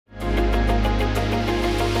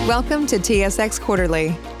Welcome to TSX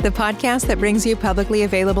Quarterly, the podcast that brings you publicly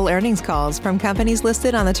available earnings calls from companies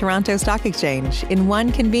listed on the Toronto Stock Exchange in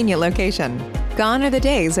one convenient location. Gone are the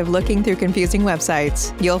days of looking through confusing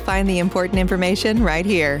websites. You'll find the important information right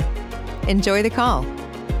here. Enjoy the call.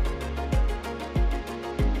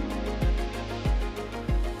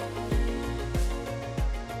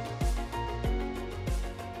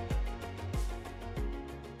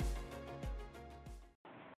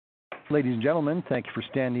 Ladies and gentlemen, thank you for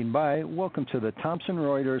standing by. Welcome to the Thomson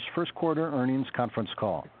Reuters First Quarter Earnings Conference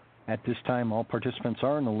Call. At this time, all participants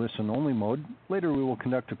are in a listen-only mode. Later, we will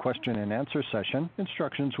conduct a question-and-answer session.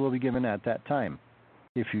 Instructions will be given at that time.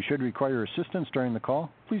 If you should require assistance during the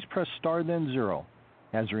call, please press star then 0.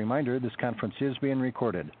 As a reminder, this conference is being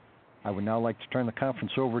recorded. I would now like to turn the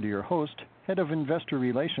conference over to your host, Head of Investor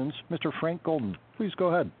Relations, Mr. Frank Golden. Please go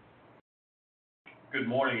ahead. Good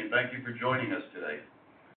morning, and thank you for joining us today.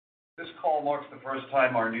 This call marks the first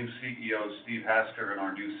time our new CEO, Steve Hasker, and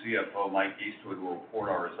our new CFO, Mike Eastwood, will report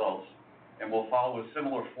our results, and will follow a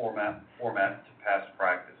similar format to past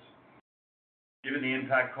practice. Given the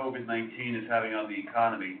impact COVID-19 is having on the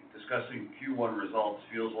economy, discussing Q1 results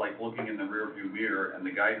feels like looking in the rearview mirror, and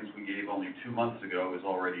the guidance we gave only 2 months ago is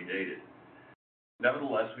already dated.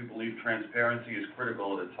 Nevertheless, we believe transparency is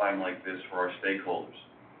critical at a time like this for our stakeholders.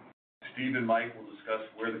 Steve and Mike will discuss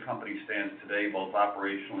where the company stands today, both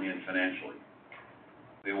operationally and financially.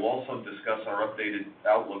 They will also discuss our updated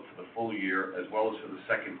outlook for the full year as well as for the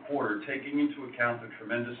second quarter, taking into account the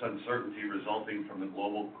tremendous uncertainty resulting from the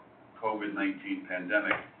global COVID-19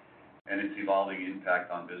 pandemic and its evolving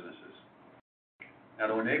impact on businesses.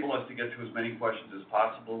 Now, to enable us to get to as many questions as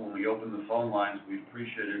possible, when we open the phone lines, we'd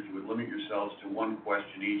appreciate it if you would limit yourselves to one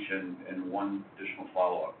question each and one additional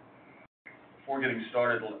follow-up. Before getting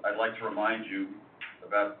started, I'd like to remind you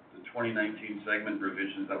about the 2019 segment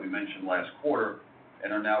revisions that we mentioned last quarter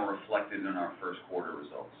and are now reflected in our first quarter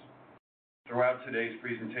results. Throughout today's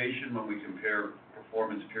presentation, when we compare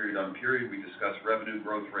performance period on period, we discuss revenue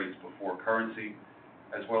growth rates before currency,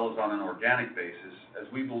 as well as on an organic basis, as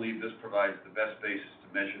we believe this provides the best basis to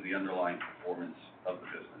measure the underlying performance of the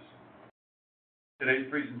business. Today's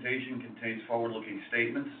presentation contains forward-looking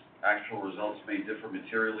statements. Actual results may differ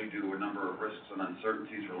materially due to a number of risks and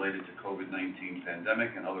uncertainties related to COVID-19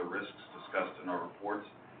 pandemic and other risks discussed in our reports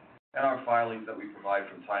and our filings that we provide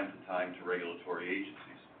from time to time to regulatory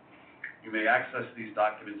agencies. You may access these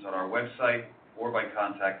documents on our website or by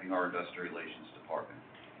contacting our Investor Relations Department.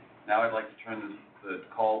 Now I'd like to turn the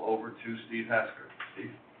call over to Steve Hasker.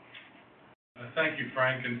 Steve? Thank you,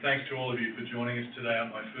 Frank, and thanks to all of you for joining us today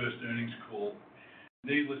on my first earnings call.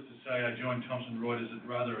 Needless to say, I joined Thomson Reuters at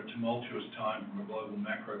rather a tumultuous time from a global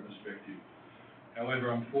macro perspective. However,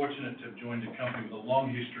 I'm fortunate to have joined a company with a long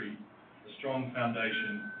history, a strong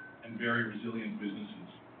foundation, and very resilient businesses.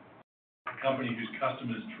 A company whose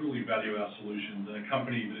customers truly value our solutions, and a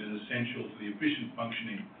company that is essential to the efficient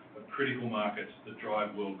functioning of critical markets that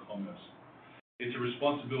drive world commerce. It's a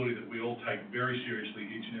responsibility that we all take very seriously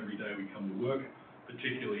each and every day we come to work,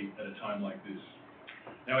 particularly at a time like this.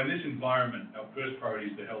 Now, in this environment, our first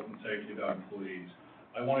priority is the health and safety of our employees.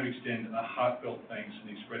 I want to extend a heartfelt thanks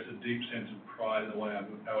and express a deep sense of pride in the way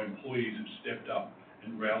our employees have stepped up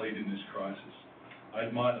and rallied in this crisis. I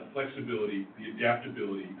admire the flexibility, the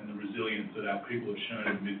adaptability, and the resilience that our people have shown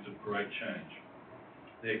in the midst of great change.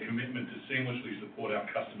 Their commitment to seamlessly support our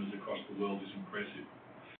customers across the world is impressive.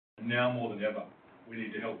 And now more than ever, we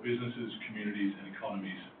need to help businesses, communities, and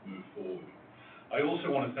economies move forward. I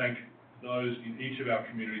also want to thank those in each of our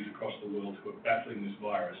communities across the world who are battling this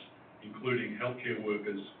virus, including healthcare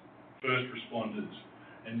workers, first responders,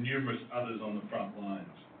 and numerous others on the front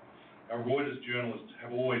lines. Our Reuters journalists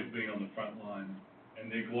have always been on the front line,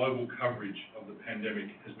 and their global coverage of the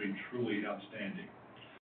pandemic has been truly outstanding.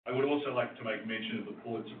 I would also like to make mention of the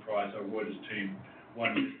Pulitzer Prize our Reuters team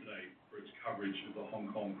won yesterday for its coverage of the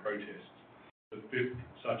Hong Kong protests, the 5th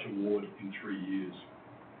such award in 3 years.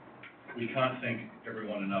 We can't thank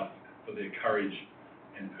everyone enough for their courage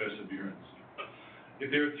and perseverance. If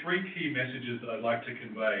there are 3 key messages that I'd like to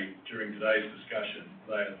convey during today's discussion,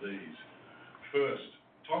 they are these. First,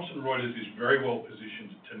 Thomson Reuters is very well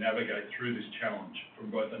positioned to navigate through this challenge from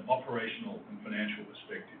both an operational and financial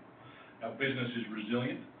perspective. Our business is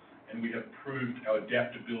resilient, and we have proved our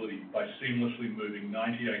adaptability by seamlessly moving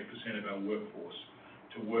 98% of our workforce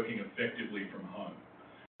to working effectively from home.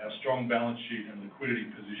 Our strong balance sheet and liquidity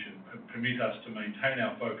position permit us to maintain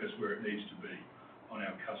our focus where it needs to be, on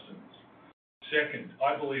our customers. Second,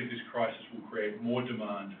 I believe this crisis will create more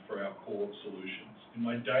demand for our core solutions. In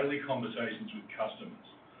my daily conversations with customers,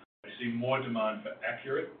 I see more demand for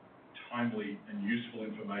accurate, timely, and useful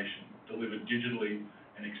information delivered digitally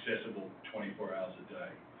and accessible 24 hours a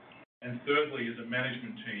day. And thirdly, as a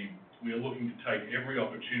management team, we are looking to take every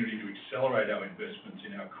opportunity to accelerate our investments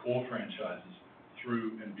in our core franchises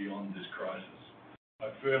through and beyond this crisis. I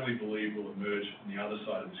firmly believe we'll emerge on the other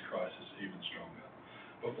side of this crisis even stronger.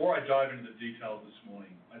 Before I dive into the details this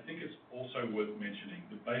morning, I think it's also worth mentioning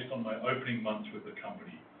that based on my opening months with the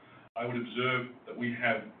company, I would observe that we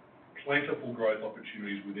have plentiful growth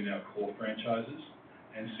opportunities within our core franchises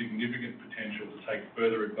and significant potential to take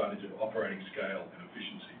further advantage of operating scale and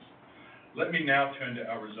efficiencies. Let me now turn to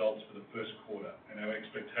our results for the first quarter and our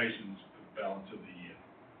expectations for the balance of the year.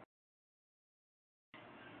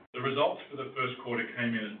 The results for the first quarter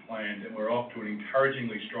came in as planned, and we're off to an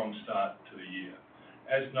encouragingly strong start to the year.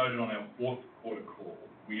 As noted on our fourth quarter call,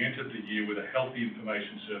 we entered the year with a healthy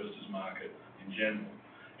information services market in general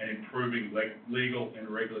and improving legal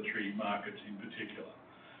and regulatory markets in particular.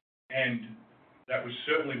 And that was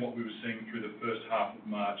certainly what we were seeing through the first half of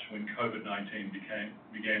March when COVID-19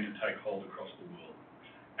 began to take hold across the world.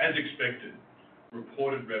 As expected,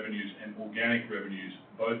 reported revenues and organic revenues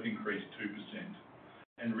both increased 2%,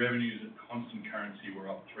 and revenues at constant currency were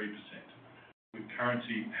up 3%, with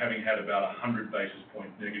currency having had about a 100 basis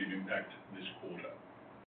point negative impact this quarter.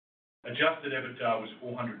 Adjusted EBITDA was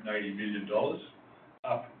 $480 million,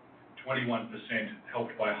 up 21%,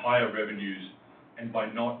 helped by higher revenues and by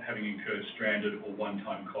not having incurred stranded or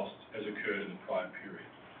one-time costs as occurred in the prior period.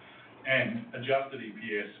 And adjusted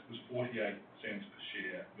EPS was 48 cents per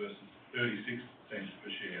share versus 36 cents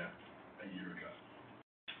per share a year ago.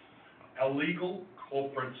 Our legal,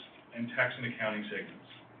 corporates, and tax and accounting segments,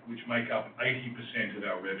 which make up 80% of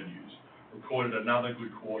our revenues, recorded another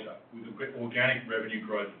good quarter with organic revenue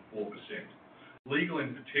growth of 4%. Legal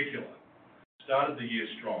in particular started the year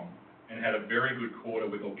strong and had a very good quarter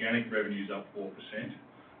with organic revenues up 4%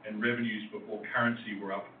 and revenues before currency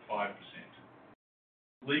were up 5%.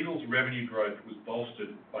 Legal's revenue growth was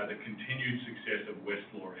bolstered by the continued success of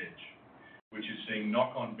Westlaw Edge, which is seeing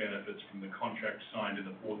knock-on benefits from the contract signed in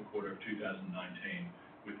the fourth quarter of 2019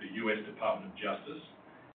 with the U.S. Department of Justice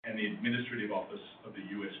and the Administrative Office of the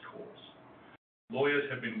U.S. Courts. Lawyers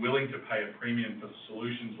have been willing to pay a premium for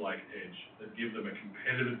solutions like Edge that give them a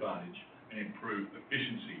competitive advantage and improve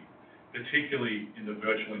efficiency, particularly in the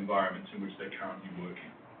virtual environments in which they're currently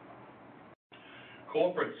working.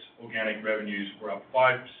 Corporates' organic revenues were up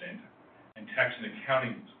 5%, and tax and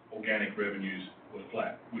accounting's organic revenues were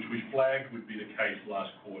flat, which we flagged would be the case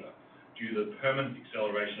last quarter due to the permanent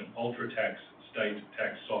acceleration of UltraTax state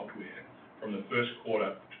tax software from the first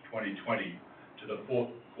quarter of 2020 to the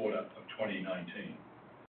fourth quarter of 2019.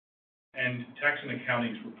 And tax and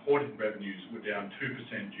accounting's reported revenues were down 2%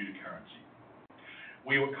 due to currency.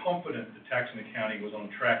 We were confident that tax and accounting was on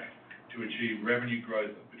track to achieve revenue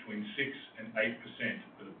growth of between 6 and 8%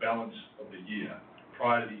 for the balance of the year,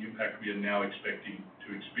 prior to the impact we are now expecting to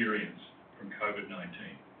experience from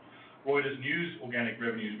COVID-19. Reuters News organic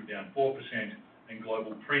revenues were down 4%, and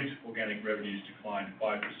global print organic revenues declined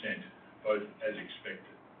 5%, both as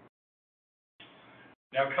expected.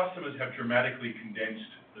 Now, customers have dramatically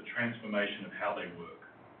condensed the transformation of how they work.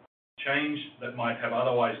 Change that might have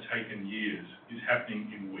otherwise taken years is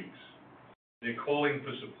happening in weeks. They're calling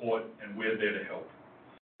for support, and we're there to help.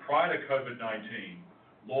 Prior to COVID-19,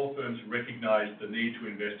 law firms recognized the need to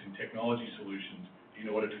invest in technology solutions in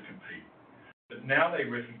order to compete. But now they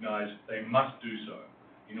recognize they must do so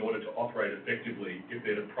in order to operate effectively if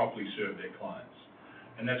they're to properly serve their clients.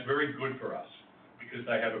 And that's very good for us because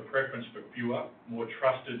they have a preference for fewer, more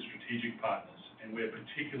trusted strategic partners, and we're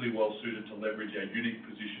particularly well suited to leverage our unique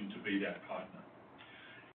position to be that partner.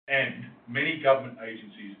 And many government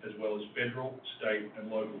agencies, as well as federal, state, and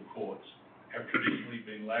local courts, have traditionally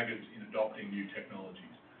been laggards in adopting new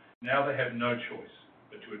technologies. Now they have no choice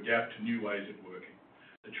but to adapt to new ways of working.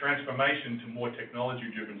 The transformation to more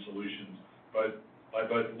technology-driven solutions by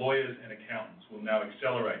both lawyers and accountants will now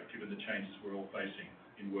accelerate given the changes we're all facing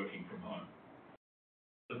in working from home.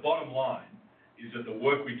 The bottom line is that the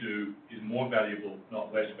work we do is more valuable,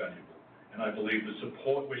 not less valuable. And I believe the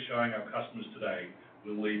support we're showing our customers today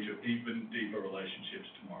will lead to even deeper relationships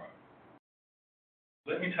tomorrow.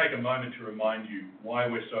 Let me take a moment to remind you why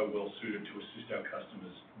we're so well suited to assist our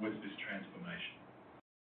customers with this transformation.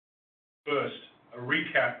 First, a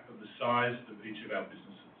recap of the size of each of our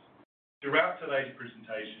businesses. Throughout today's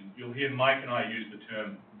presentation, you'll hear Mike and I use the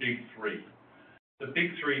term Big Three. The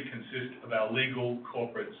Big Three consist of our legal,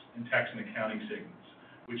 corporates, and tax and accounting segments,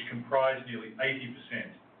 which comprise nearly 80%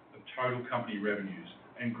 of total company revenues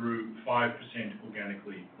and grew 5%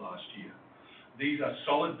 organically last year. These are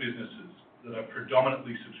solid businesses that are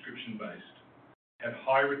predominantly subscription-based, have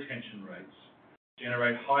high retention rates,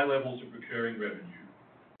 generate high levels of recurring revenue,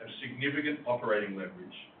 have significant operating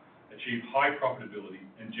leverage, achieve high profitability,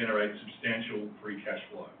 and generate substantial free cash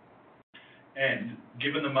flow. And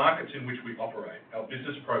given the markets in which we operate, our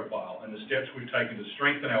business profile, and the steps we've taken to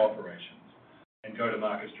strengthen our operations and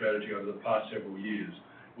go-to-market strategy over the past several years,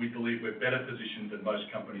 we believe we're better positioned than most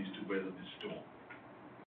companies to weather this storm.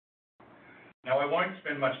 Now, I won't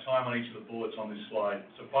spend much time on each of the bullets on this slide.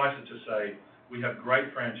 Suffice it to say, we have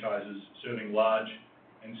great franchises serving large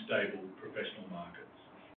and stable professional markets.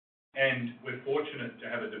 And we're fortunate to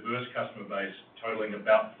have a diverse customer base totaling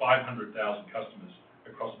about 500,000 customers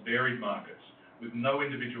across varied markets, with no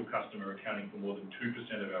individual customer accounting for more than 2%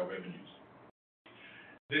 of our revenues.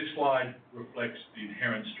 This slide reflects the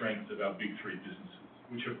inherent strength of our big three businesses,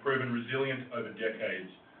 which have proven resilient over decades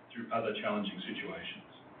through other challenging situations.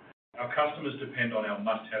 Our customers depend on our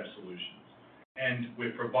must-have solutions, and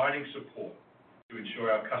we're providing support to ensure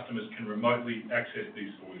our customers can remotely access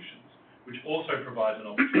these solutions, which also provides an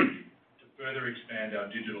opportunity to further expand our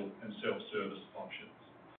digital and self-service options.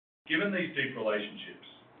 Given these deep relationships,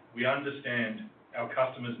 we understand our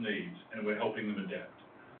customers' needs and we're helping them adapt.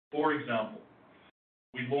 For example,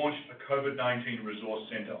 we launched a COVID-19 resource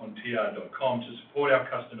center on tr.com to support our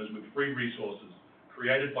customers with free resources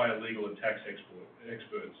created by our legal and tax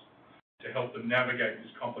experts to help them navigate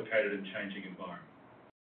this complicated and changing environment.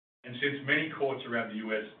 And since many courts around the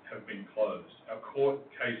US have been closed, our court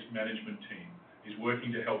case management team is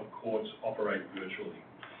working to help courts operate virtually.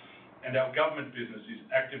 And our government business is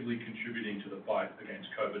actively contributing to the fight against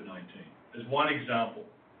COVID-19. As one example,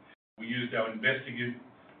 we used our investigative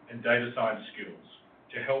and data science skills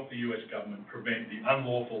to help the US government prevent the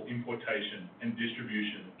unlawful importation and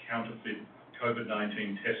distribution of counterfeit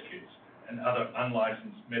COVID-19 test kits and other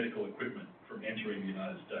unlicensed medical equipment from entering the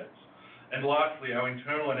United States. And lastly, our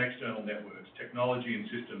internal and external networks, technology and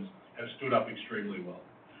systems have stood up extremely well.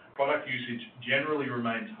 Product usage generally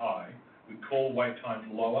remains high, with call wait times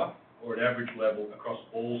lower or at average level across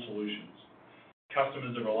all solutions.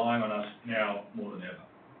 Customers are relying on us now more than ever.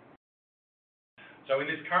 So in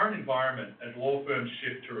this current environment, as law firms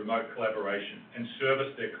shift to remote collaboration and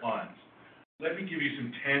service their clients, let me give you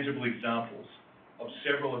some tangible examples of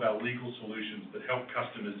several of our legal solutions that help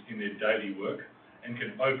customers in their daily work and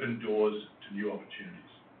can open doors to new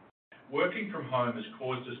opportunities. Working from home has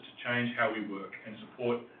caused us to change how we work and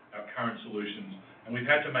support our current solutions, and we've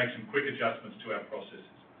had to make some quick adjustments to our processes.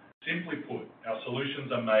 Simply put, our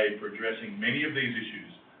solutions are made for addressing many of these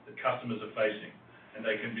issues that customers are facing, and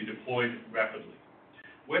they can be deployed rapidly.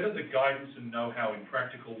 Whether the guidance and know-how in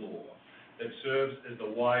practical law that serves as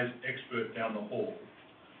the wise expert down the hall,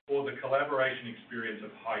 or the collaboration experience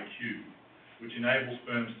of HiQ, which enables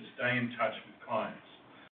firms to stay in touch with clients,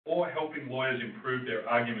 or helping lawyers improve their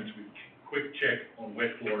arguments with quick check on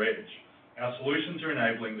Westlaw Edge, our solutions are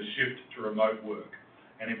enabling the shift to remote work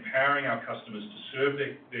and empowering our customers to serve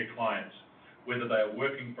their clients, whether they are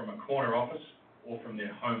working from a corner office or from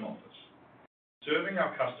their home office. Serving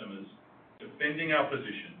our customers, defending our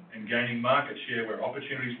position, and gaining market share where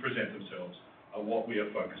opportunities present themselves are what we are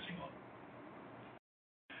focusing on.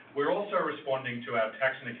 We're also responding to our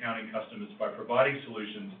tax and accounting customers by providing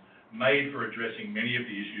solutions made for addressing many of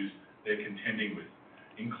the issues they're contending with,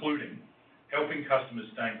 including helping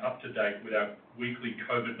customers staying up to date with our weekly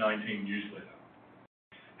COVID-19 newsletter,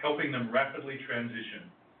 helping them rapidly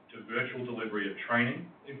transition to virtual delivery of training,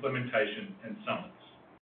 implementation, and summits,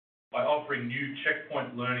 by offering new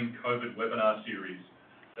Checkpoint Learning COVID webinar series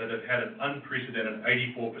that have had an unprecedented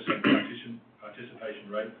 84%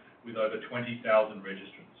 participation rate with over 20,000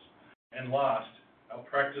 registrants. And last, our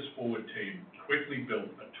Practice Forward team quickly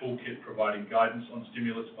built a toolkit providing guidance on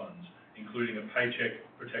stimulus funds, including a Paycheck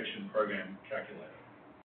Protection Program calculator.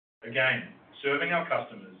 Again, serving our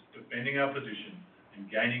customers, defending our position, and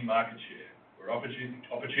gaining market share where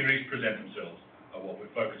opportunities present themselves are what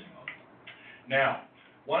we're focusing on. Now,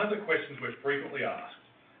 one of the questions we're frequently asked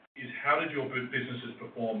is how did your businesses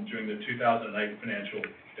perform during the 2008 financial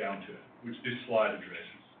downturn, which this slide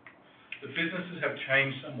addresses. The businesses have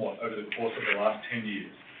changed somewhat over the course of the last 10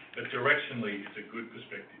 years, but directionally it's a good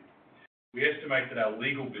perspective. We estimate that our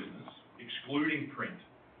legal business, excluding print,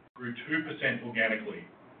 grew 2% organically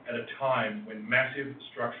at a time when massive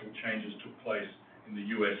structural changes took place in the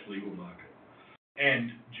US legal market.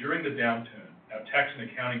 And during the downturn, our tax and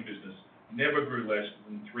accounting business never grew less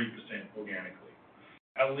than 3% organically.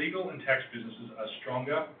 Our legal and tax businesses are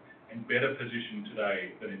stronger and better positioned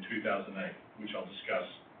today than in 2008, which I'll discuss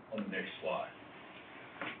on the next slide.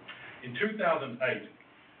 In 2008,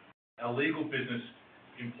 our legal business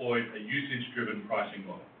employed a usage-driven pricing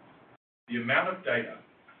model. The amount of data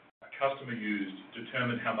a customer used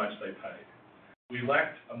determined how much they paid. We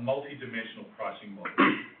lacked a multi-dimensional pricing model,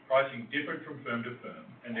 pricing differed from firm to firm,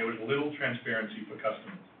 and there was little transparency for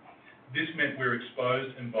customers. This meant we were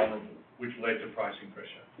exposed and vulnerable, which led to pricing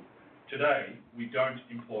pressure. Today, we don't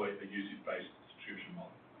employ a usage-based subscription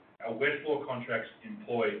model. Our wet floor contracts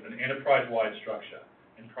employ an enterprise-wide structure,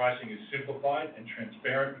 and pricing is simplified and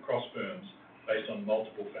transparent across firms based on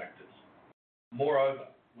multiple factors.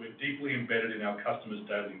 Moreover, we're deeply embedded in our customers'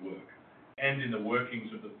 daily work and in the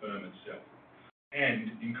workings of the firm itself.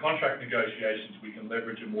 And in contract negotiations, we can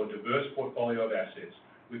leverage a more diverse portfolio of assets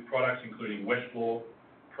with products including Westlaw,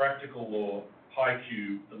 Practical Law,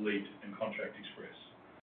 HighQ, Elite, and Contract Express.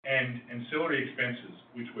 And ancillary expenses,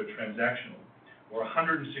 which were transactional, were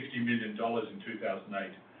 $160 million in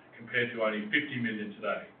 2008 compared to only $50 million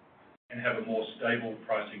today, and have a more stable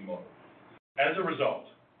pricing model. As a result,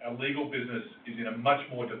 our legal business is in a much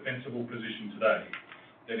more defensible position today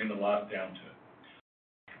than in the last downturn.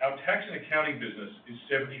 Our tax and accounting business is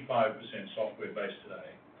 75% software-based today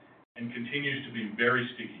and continues to be very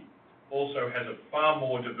sticky. Also has a far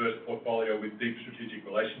more diverse portfolio with deep strategic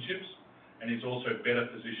relationships and is also better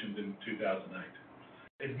positioned than 2008.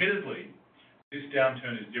 Admittedly, this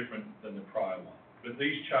downturn is different than the prior one, but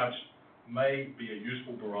these charts may be a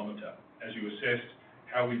useful barometer as you assess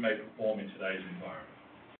how we may perform in today's environment.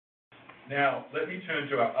 Now, let me turn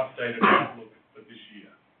to our updated outlook for this year.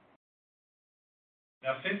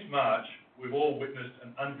 Now, since March, we've all witnessed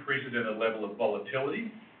an unprecedented level of volatility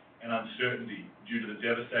and uncertainty due to the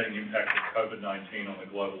devastating impact of COVID-19 on the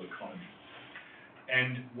global economy.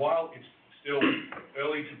 And while it's still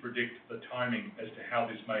early to predict the timing as to how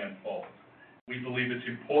this may unfold, we believe it's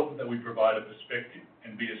important that we provide a perspective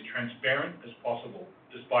and be as transparent as possible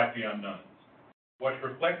despite the unknowns. What's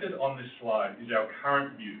reflected on this slide is our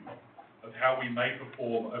current view of how we may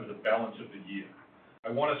perform over the balance of the year. I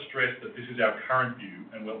want to stress that this is our current view,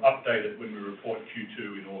 and we'll update it when we report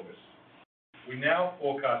Q2 in August. We now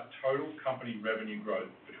forecast total company revenue growth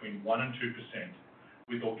between 1% and 2%,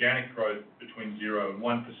 with organic growth between 0 and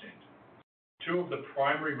 1%. Two of the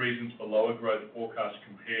primary reasons for lower growth forecasts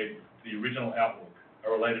compared to the original outlook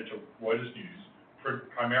are related to Reuters News,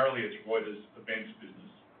 primarily its Reuters events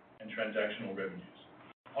business and transactional revenues.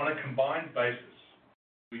 On a combined basis,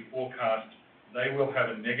 we forecast they will have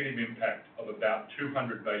a negative impact of about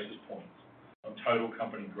 200 basis points on total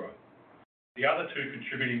company growth. The other two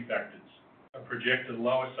contributing factors are projected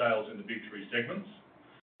lower sales in the big three segments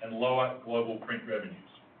and lower global print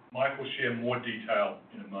revenues. Mike will share more detail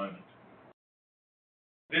in a moment.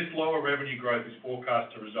 This lower revenue growth is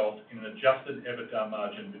forecast to result in an adjusted EBITDA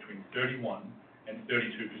margin between 31 and 32%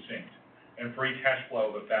 and free cash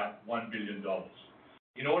flow of about $1 billion.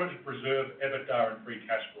 In order to preserve EBITDA and free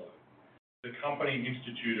cash flow, the company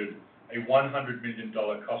instituted a $100 million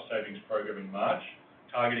cost savings program in March,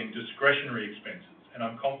 targeting discretionary expenses, and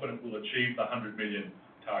I'm confident we'll achieve the $100 million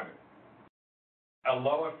target. Our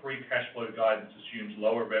lower free cash flow guidance assumes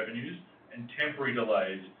lower revenues and temporary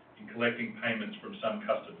delays in collecting payments from some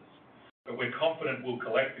customers, but we're confident we'll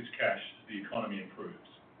collect this cash as the economy improves.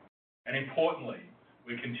 And importantly,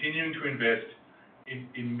 we're continuing to invest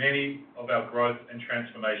in many of our growth and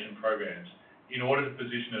transformation programs in order to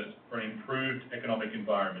position us for an improved economic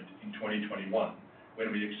environment in 2021,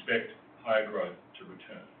 when we expect higher growth to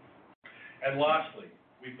return. And lastly,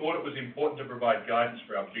 we thought it was important to provide guidance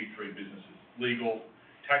for our big three businesses, legal,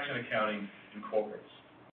 tax and accounting, and corporates,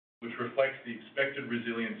 which reflects the expected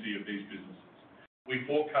resiliency of these businesses. We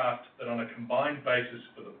forecast that on a combined basis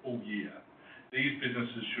for the full year, these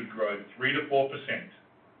businesses should grow 3 to 4%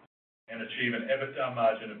 and achieve an EBITDA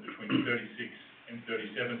margin of between 36 and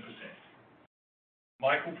 37%.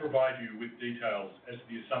 Mike will provide you with details as to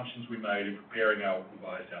the assumptions we made in preparing our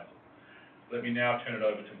revised outlook. Let me now turn it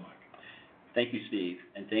over to Mike. Thank you, Steve,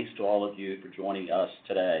 and thanks to all of you for joining us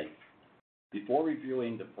today. Before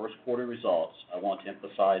reviewing the first quarter results, I want to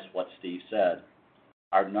emphasize what Steve said.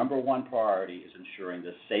 Our number one priority is ensuring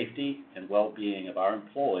the safety and well-being of our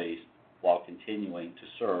employees while continuing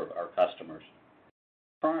to serve our customers.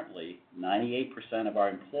 Currently, 98% of our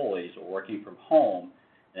employees are working from home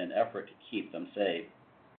in an effort to keep them safe.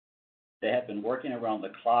 They have been working around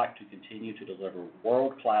the clock to continue to deliver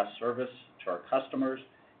world-class service to our customers,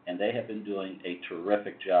 and they have been doing a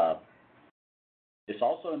terrific job. It's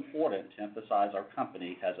also important to emphasize our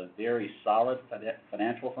company has a very solid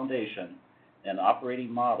financial foundation and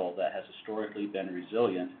operating model that has historically been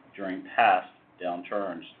resilient during past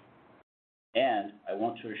downturns. And I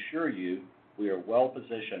want to assure you we are well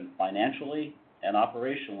positioned financially and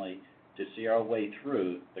operationally to see our way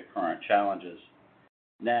through the current challenges.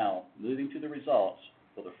 Now, moving to the results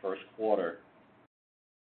for the first quarter.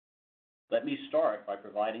 Let me start by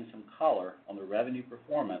providing some color on the revenue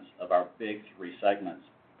performance of our big three segments.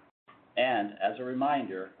 And as a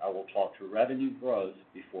reminder, I will talk to revenue growth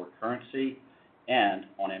before currency and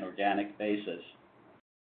on an organic basis.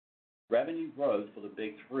 Revenue growth for the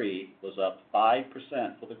Big Three was up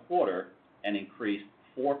 5% for the quarter and increased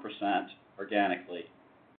 4% organically.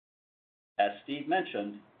 As Steve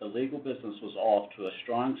mentioned, the legal business was off to a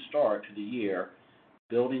strong start to the year,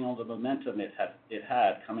 building on the momentum it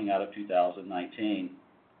had coming out of 2019.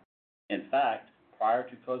 In fact, prior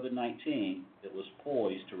to COVID-19, it was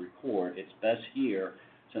poised to record its best year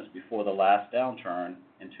since before the last downturn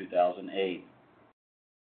in 2008.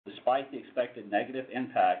 Despite the expected negative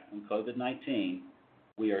impact from COVID-19,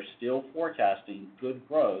 we are still forecasting good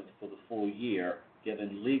growth for the full year,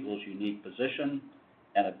 given legal's unique position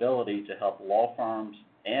and ability to help law firms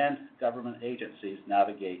and government agencies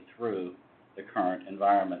navigate through the current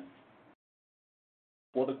environment.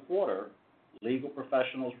 For the quarter, legal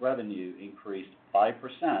professionals' revenue increased 5%,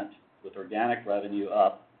 with organic revenue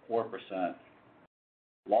up 4%.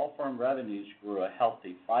 Law firm revenues grew a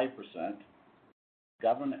healthy 5%.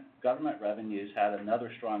 Government revenues had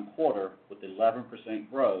another strong quarter with 11%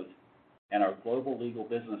 growth, and our global legal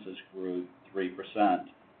businesses grew 3%.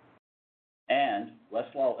 And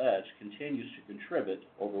Westlaw Edge continues to contribute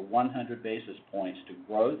over 100 basis points to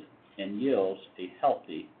growth and yields a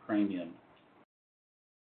healthy premium.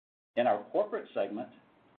 In our corporate segment,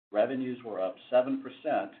 revenues were up 7%,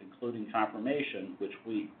 including Confirmation, which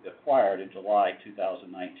we acquired in July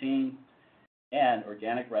 2019, and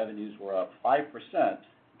organic revenues were up 5%,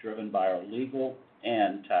 driven by our legal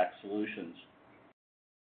and tax solutions.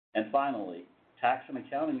 And finally, tax and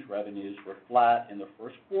accounting's revenues were flat in the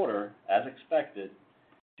first quarter, as expected,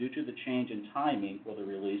 due to the change in timing for the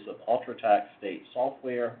release of UltraTax state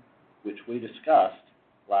software, which we discussed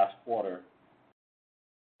last quarter.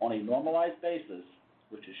 On a normalized basis,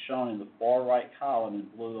 which is shown in the far right column in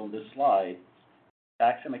blue on this slide,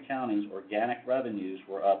 tax and accounting's organic revenues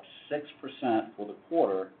were up 6% for the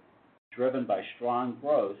quarter, driven by strong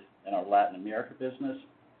growth in our Latin America business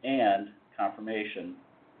and Confirmation.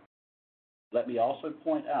 Let me also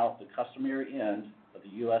point out the customary end of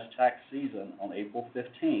the U.S. tax season on April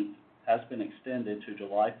 15th has been extended to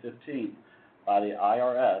July 15th by the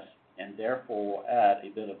IRS, and therefore will add a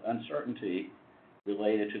bit of uncertainty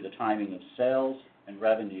related to the timing of sales and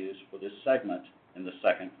revenues for this segment in the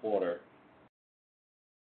second quarter.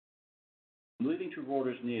 Moving to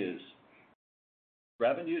Reuters News.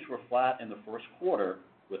 Revenues were flat in the first quarter,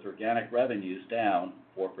 with organic revenues down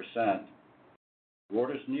 4%.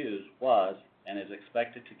 Reuters News was, and is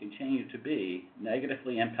expected to continue to be,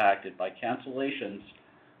 negatively impacted by cancellations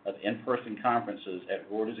of in-person conferences at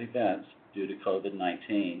Reuters events due to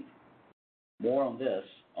COVID-19. More on this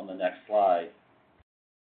on the next slide.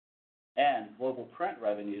 And global print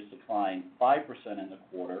revenues declined 5% in the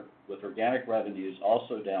quarter, with organic revenues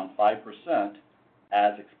also down 5%,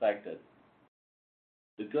 as expected.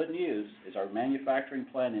 The good news is our manufacturing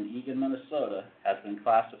plant in Eagan, Minnesota, has been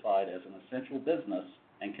classified as an essential business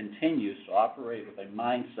and continues to operate with a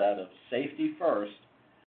mindset of safety first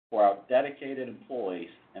for our dedicated employees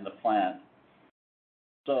in the plant.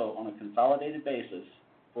 So, on a consolidated basis,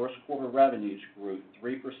 first quarter revenues grew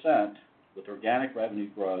 3%, with organic revenue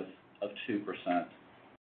growth of 2%.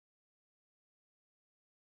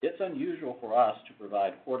 It's unusual for us to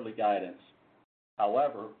provide quarterly guidance.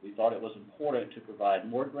 However, we thought it was important to provide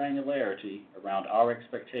more granularity around our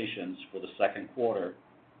expectations for the second quarter.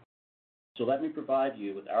 So let me provide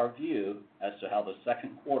you with our view as to how the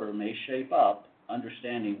second quarter may shape up,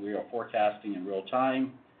 understanding we are forecasting in real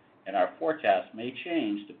time, and our forecast may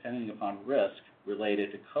change depending upon risk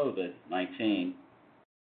related to COVID-19.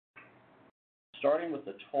 Starting with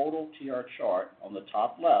the total TR chart on the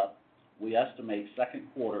top left, we estimate second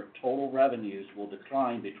quarter total revenues will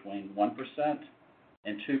decline between 1%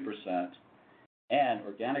 and 2%, and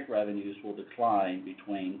organic revenues will decline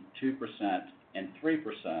between 2% and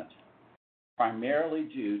 3%, primarily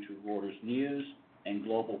due to Reuters News and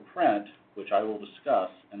global print, which I will discuss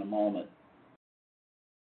in a moment.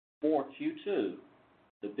 For Q2,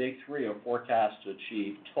 the Big Three are forecast to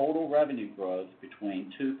achieve total revenue growth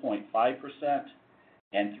between 2.5%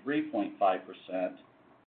 and 3.5%,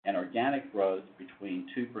 and organic growth between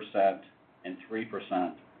 2% and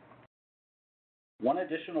 3%. One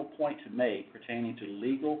additional point to make pertaining to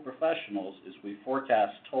legal professionals is we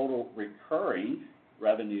forecast total recurring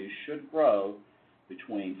revenues should grow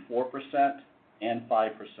between 4% and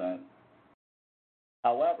 5%.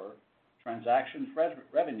 However, transaction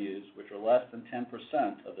revenues, which are less than 10%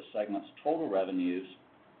 of the segment's total revenues,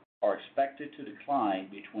 are expected to decline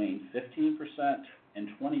between 15% and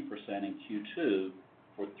 20% in Q2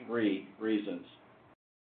 for three reasons.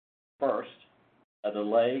 First, a a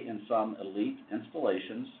delay in some elite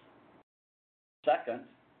installations. Second,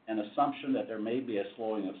 an assumption that there may be a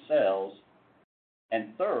slowing of sales.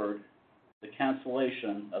 And third, the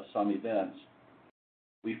cancellation of some events.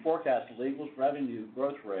 We forecast legal's revenue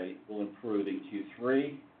growth rate will improve in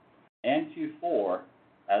Q3 and Q4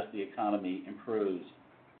 as the economy improves.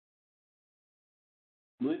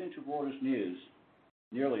 Moving to Reuters News,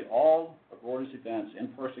 nearly all of Reuters events'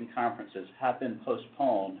 in-person conferences have been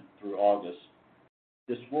postponed through August.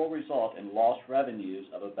 This will result in lost revenues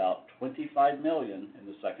of about $25 million in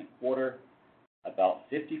the second quarter, about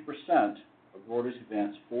 50% of Reuters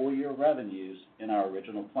events' full-year revenues in our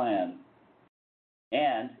original plan.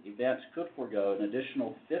 And events could forego an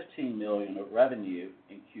additional $15 million of revenue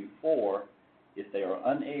in Q4 if they are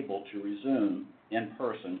unable to resume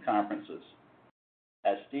in-person conferences.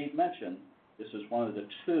 As Steve mentioned, this is one of the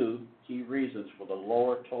two key reasons for the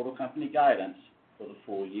lower total company guidance for the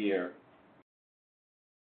full year.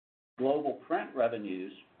 Global print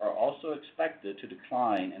revenues are also expected to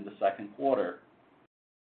decline in the second quarter.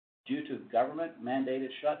 Due to government-mandated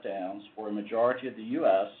shutdowns for a majority of the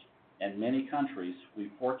U.S. and many countries,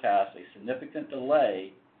 we forecast a significant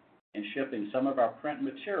delay in shipping some of our print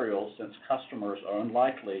materials since customers are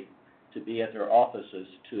unlikely to be at their offices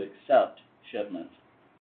to accept shipments.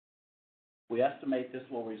 We estimate this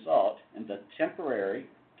will result in the temporary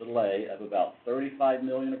delay of about $35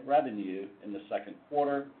 million of revenue in the second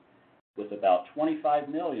quarter, with about $25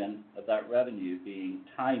 million of that revenue being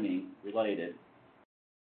timing related.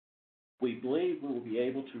 We believe we will be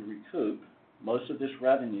able to recoup most of this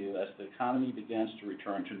revenue as the economy begins to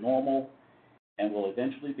return to normal and will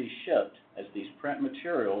eventually be shipped, as these print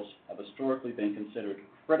materials have historically been considered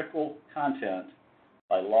critical content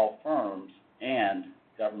by law firms and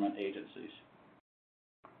government agencies.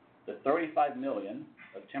 The $35 million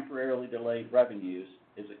of temporarily delayed revenues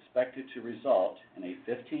is expected to result in a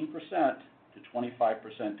 15% to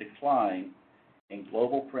 25% decline in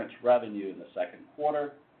global print's revenue in the second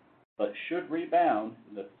quarter, but should rebound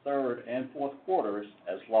in the third and fourth quarters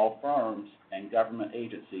as law firms and government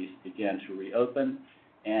agencies begin to reopen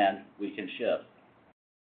and we can ship.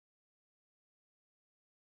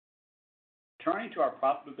 Turning to our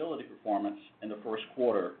profitability performance in the first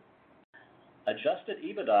quarter, adjusted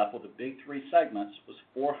EBITDA for the big three segments was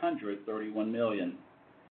 $431 million,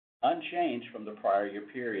 unchanged from the prior year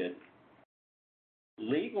period.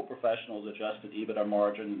 Legal Professionals' adjusted EBITDA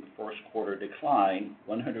margin in the first quarter declined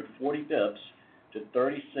 140 basis points to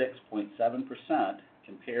 36.7%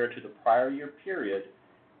 compared to the prior year period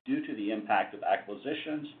due to the impact of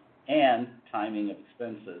acquisitions and timing of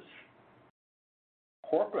expenses.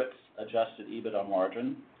 Corporate's adjusted EBITDA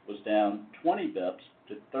margin was down 20 basis points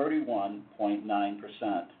to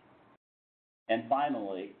 31.9%. And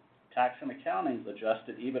finally, Tax and Accounting's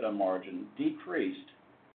adjusted EBITDA margin decreased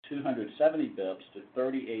 270 basis points to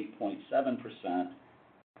 38.7%,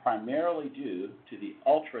 primarily due to the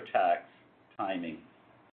UltraTax timing.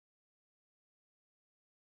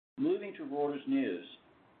 Moving to Reuters News,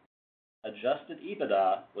 adjusted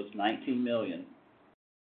EBITDA was $19 million,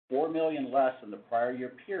 $4 million less than the prior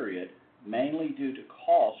year period, mainly due to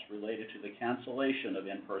costs related to the cancellation of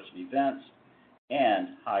in-person events and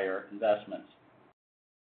higher investments.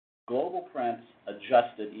 Global Print's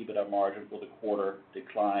adjusted EBITDA margin for the quarter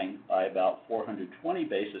declined by about 420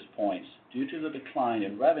 basis points due to the decline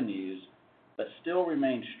in revenues, but still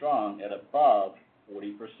remained strong at above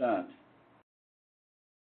 40%.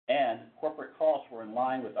 And corporate costs were in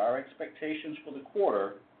line with our expectations for the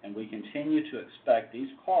quarter, and we continue to expect these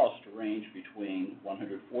costs to range between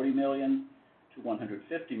 $140 million to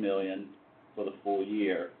 $150 million for the full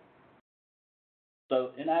year.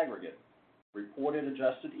 So in aggregate, reported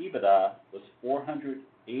adjusted EBITDA was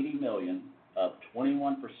 $480 million, up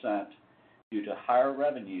 21% due to higher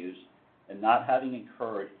revenues and not having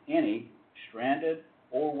incurred any stranded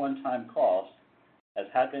or one-time costs, as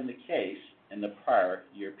had been the case in the prior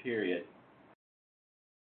year period.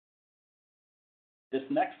 This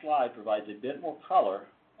next slide provides a bit more color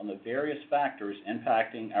on the various factors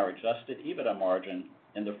impacting our adjusted EBITDA margin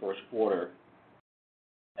in the first quarter.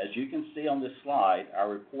 As you can see on this slide, our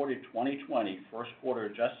reported 2020 first quarter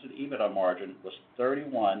adjusted EBITDA margin was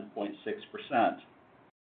 31.6%.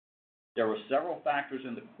 There were several factors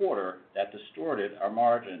in the quarter that distorted our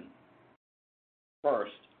margin.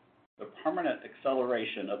 First, the permanent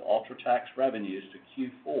acceleration of UltraTax revenues to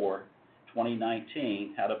Q4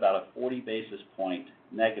 2019 had about a 40 basis point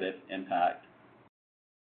negative impact.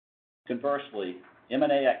 Conversely,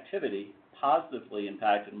 M&A activity positively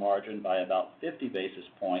impacted margin by about 50 basis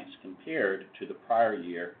points compared to the prior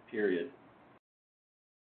year period.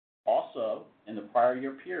 Also, in the prior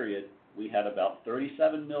year period, we had about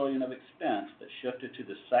 $37 million of expense that shifted to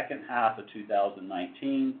the second half of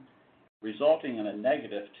 2019, resulting in a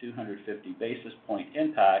negative 250 basis point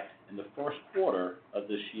impact in the first quarter of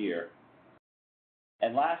this year.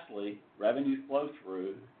 And lastly, revenue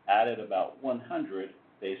flow-through added about 100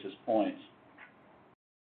 basis points.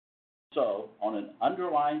 So, on an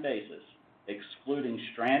underlying basis, excluding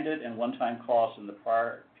stranded and one-time costs in the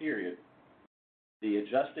prior period, the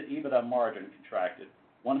adjusted EBITDA margin contracted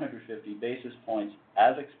 150 basis points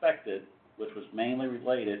as expected, which was mainly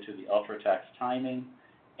related to the UltraTax timing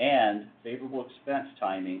and favorable expense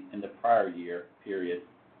timing in the prior year period.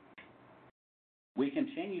 We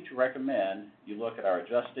continue to recommend you look at our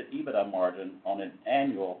adjusted EBITDA margin on an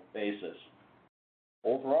annual basis.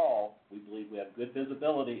 Overall, we believe we have good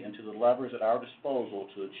visibility into the levers at our disposal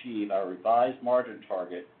to achieve our revised margin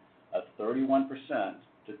target of 31%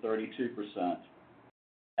 to 32%.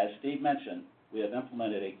 As Steve mentioned, we have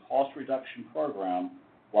implemented a cost reduction program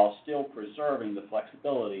while still preserving the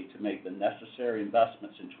flexibility to make the necessary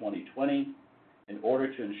investments in 2020 in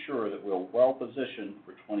order to ensure that we are well positioned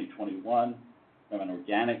for 2021 from an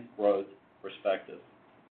organic growth perspective.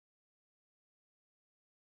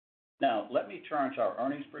 Now, let me turn to our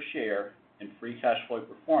earnings per share and free cash flow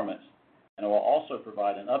performance, and I will also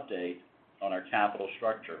provide an update on our capital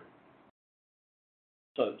structure.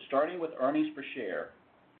 So, starting with earnings per share,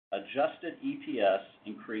 adjusted EPS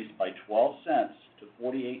increased by 12 cents to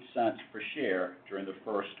 48 cents per share during the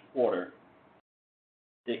first quarter.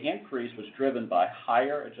 The increase was driven by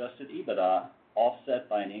higher adjusted EBITDA, offset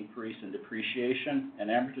by an increase in depreciation and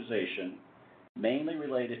amortization, mainly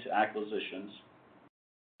related to acquisitions,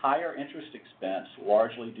 higher interest expense,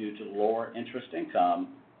 largely due to lower interest income,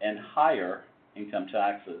 and higher income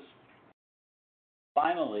taxes.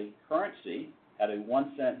 Finally, currency had a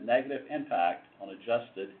 1 cent negative impact on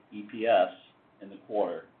adjusted EPS in the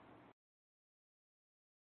quarter.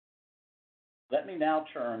 Let me now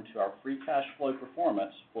turn to our free cash flow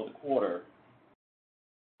performance for the quarter.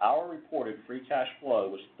 Our reported free cash flow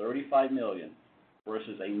was $35 million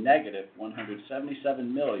versus a negative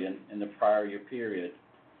 $177 million in the prior year period,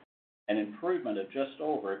 an improvement of just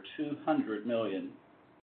over $200 million.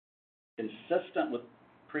 Consistent with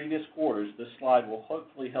previous quarters, this slide will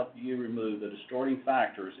hopefully help you remove the distorting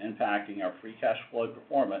factors impacting our free cash flow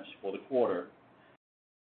performance for the quarter.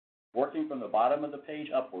 Working from the bottom of the page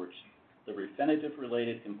upwards, the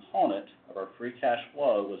Refinitiv-related component of our free cash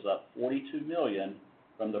flow was up $42 million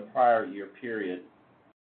from the prior year period.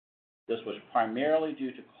 This was primarily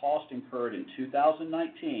due to costs incurred in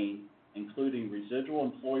 2019, including residual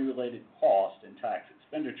employee-related costs and tax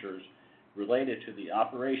expenditures related to the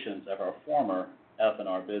operations of our former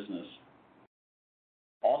F&R business.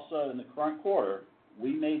 Also, in the current quarter,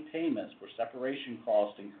 we made payments for separation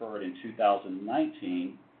costs incurred in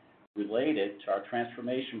 2019 related to our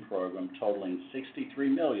transformation program totaling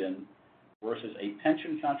 $63 million versus a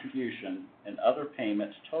pension contribution and other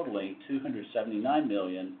payments totaling $279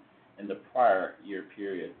 million in the prior year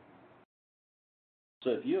period.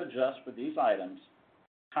 So if you adjust for these items,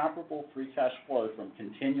 comparable free cash flow from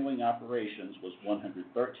continuing operations was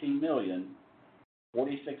 $113 million,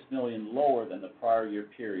 $46 million lower than the prior year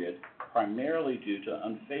period, primarily due to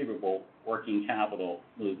unfavorable working capital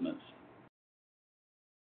movements.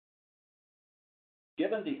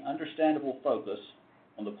 Given the understandable focus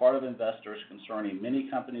on the part of investors concerning many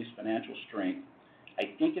companies' financial strength,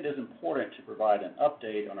 I think it is important to provide an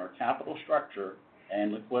update on our capital structure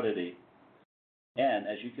and liquidity. And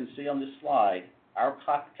as you can see on this slide, our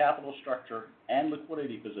capital structure and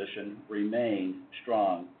liquidity position remain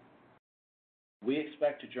strong. We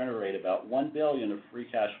expect to generate about $1 billion of free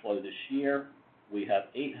cash flow this year. We have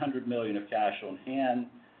 $800 million of cash on hand,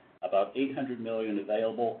 about $800 million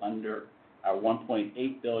available under our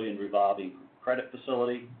 $1.8 billion revolving credit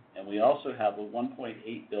facility, and we also have a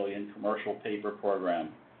 $1.8 billion commercial paper program.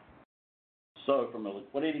 So from a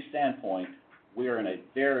liquidity standpoint, we are in a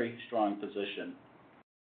very strong position.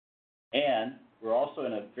 And we're also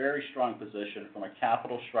in a very strong position from a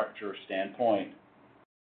capital structure standpoint.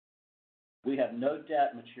 We have no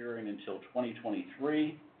debt maturing until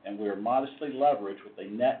 2023, and we are modestly leveraged with a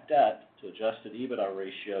net debt to adjusted EBITDA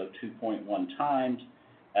ratio of 2.1 times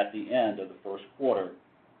at the end of the first quarter,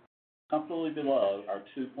 comfortably below our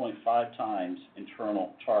 2.5 times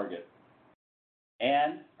internal target.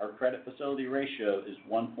 And our credit facility ratio is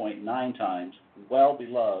 1.9 times, well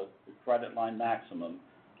below the credit line maximum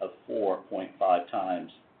of 4.5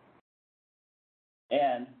 times.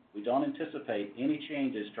 And we don't anticipate any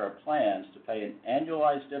changes to our plans to pay an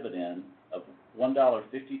annualized dividend of $1.52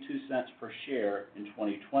 per share in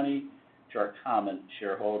 2020 to our common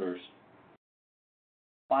shareholders.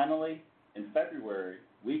 Finally, in February,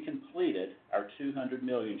 we completed our $200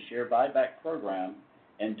 million share buyback program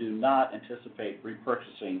and do not anticipate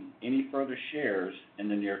repurchasing any further shares in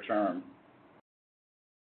the near term.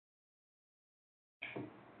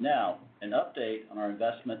 Now, an update on our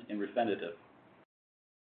investment in Refinitiv.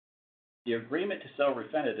 The agreement to sell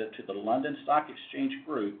Refinitiv to the London Stock Exchange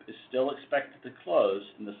Group is still expected to close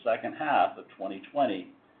in the second half of 2020,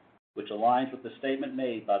 which aligns with the statement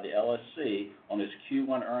made by the LSC on its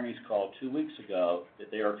Q1 earnings call 2 weeks ago that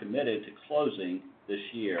they are committed to closing this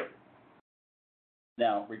year.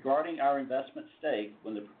 Now, regarding our investment stake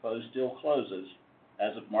when the proposed deal closes,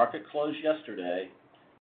 as of market close yesterday,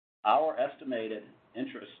 our estimated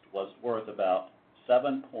interest was worth about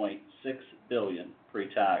 $7.6 billion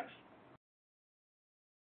pre-tax.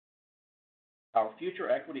 Our future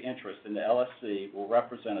equity interest in the LSC will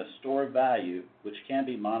represent a store of value which can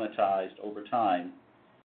be monetized over time,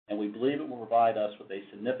 and we believe it will provide us with a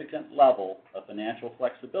significant level of financial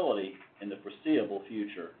flexibility in the foreseeable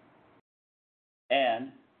future.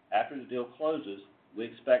 And after the deal closes, we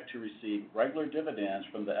expect to receive regular dividends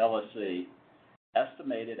from the LSC,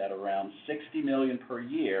 estimated at around $60 million per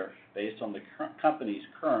year based on the company's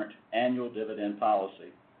current annual dividend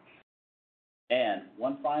policy. And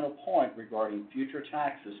one final point regarding future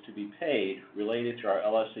taxes to be paid related to our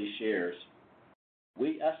LSC shares.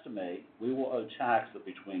 We estimate we will owe tax of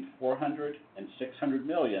between $400 and $600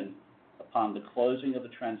 million upon the closing of the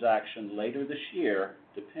transaction later this year,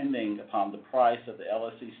 depending upon the price of the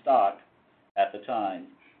LSC stock at the time.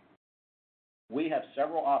 We have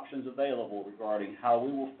several options available regarding how we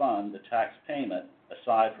will fund the tax payment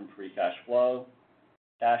aside from free cash flow,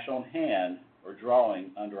 cash on hand, or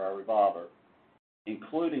drawing under our revolver,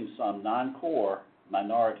 including some non-core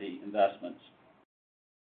minority investments.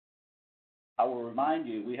 I will remind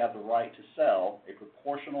you we have the right to sell a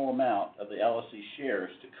proportional amount of the LSC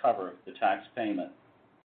shares to cover the tax payment.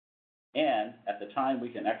 And at the time we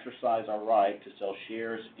can exercise our right to sell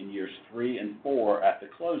shares in years 3 and 4 after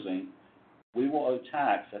closing, we will owe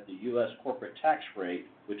tax at the U.S. corporate tax rate,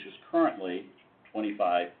 which is currently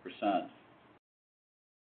 25%.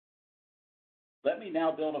 Let me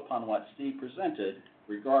now build upon what Steve presented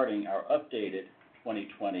regarding our updated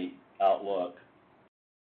 2020 outlook.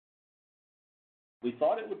 We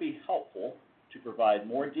thought it would be helpful to provide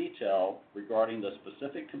more detail regarding the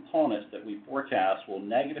specific components that we forecast will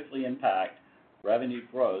negatively impact revenue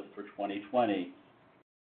growth for 2020.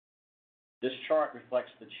 This chart reflects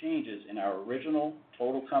the changes in our original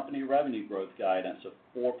total company revenue growth guidance of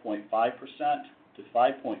 4.5% to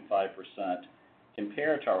 5.5%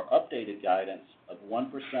 compared to our updated guidance of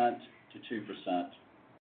 1% to 2%.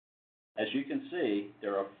 As you can see,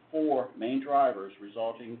 there are 4 main drivers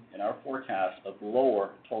resulting in our forecast of lower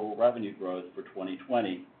total revenue growth for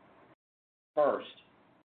 2020. First,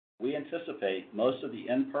 we anticipate most of the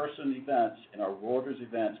in-person events in our Reuters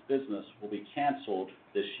events business will be canceled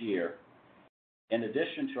this year, in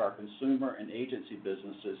addition to our consumer and agency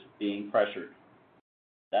businesses being pressured.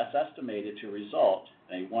 That's estimated to result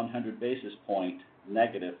in a 100 basis point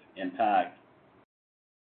negative impact.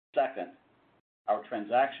 Second, our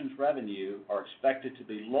transactions revenue are expected to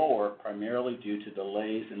be lower primarily due to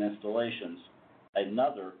delays in installations,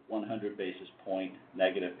 another 100 basis point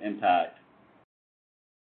negative impact.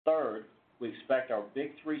 Third, we expect our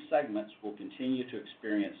big 3 segments will continue to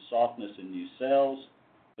experience softness in new sales,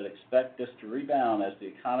 but expect this to rebound as the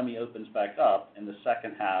economy opens back up in the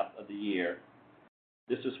second half of the year.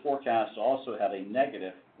 This is forecast to also have a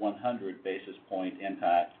negative 100 basis point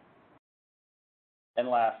impact. And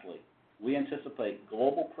lastly, we anticipate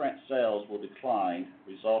global print sales will decline,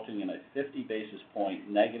 resulting in a 50 basis point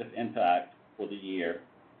negative impact for the year.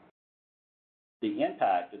 The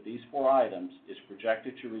impact of these 4 items is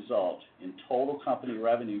projected to result in total company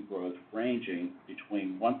revenue growth ranging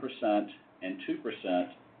between 1% and 2%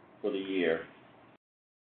 for the year.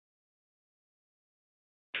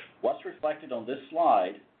 What's reflected on this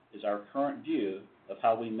slide is our current view of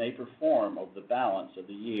how we may perform over the balance of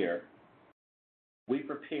the year. We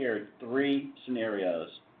prepared 3 scenarios.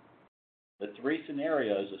 The 3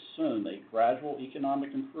 scenarios assume a gradual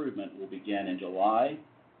economic improvement will begin in July,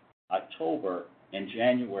 October, and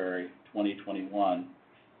January 2021.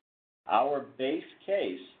 Our base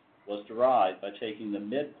case was derived by taking the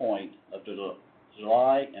midpoint of the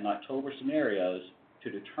July and October scenarios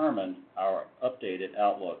to determine our updated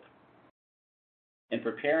outlook. In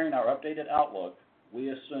preparing our updated outlook, we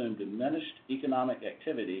assume diminished economic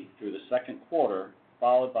activity through the second quarter,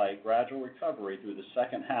 followed by a gradual recovery through the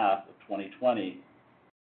second half of 2020.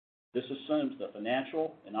 This assumes the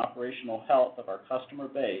financial and operational health of our customer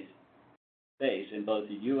base base in both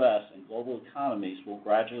the U.S. and global economies will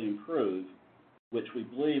gradually improve, which we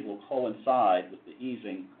believe will coincide with the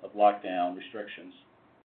easing of lockdown restrictions.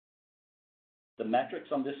 The metrics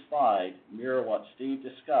on this slide mirror what Steve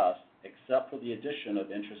discussed, except for the addition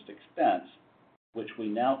of interest expense, which we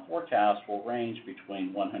now forecast will range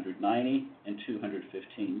between $190 and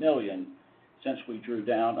 $215 million, since we drew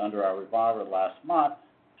down under our revolver last month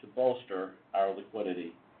to bolster our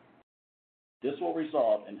liquidity. This will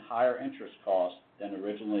result in higher interest costs than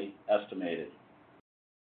originally estimated.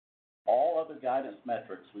 All other guidance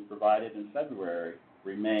metrics we provided in February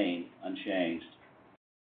remain unchanged.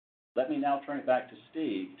 Let me now turn it back to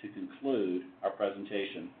Steve to conclude our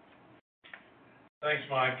presentation. Thanks,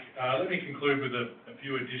 Mike. Let me conclude with a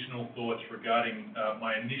few additional thoughts regarding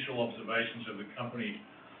my initial observations of the company,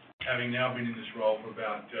 having now been in this role for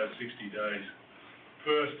about 60 days.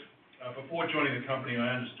 First, before joining the company,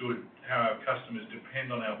 I understood how our customers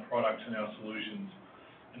depend on our products and our solutions.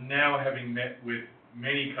 And now, having met with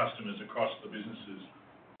many customers across the businesses,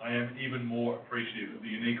 I am even more appreciative of the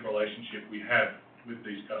unique relationship we have with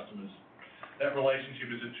these customers. That relationship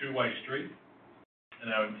is a two-way street, and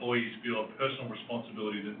our employees feel a personal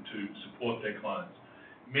responsibility to support their clients,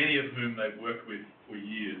 many of whom they've worked with for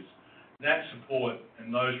years. That support and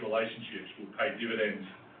those relationships will pay dividends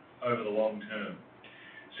over the long term.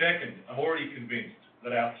 Second, I'm already convinced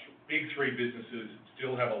that our big three businesses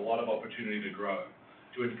still have a lot of opportunity to grow,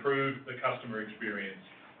 to improve the customer experience,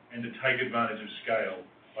 and to take advantage of scale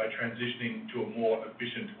by transitioning to a more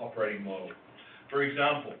efficient operating model. For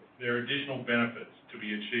example, there are additional benefits to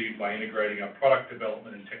be achieved by integrating our product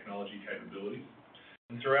development and technology capabilities.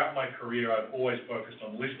 And throughout my career, I've always focused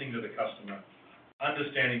on listening to the customer,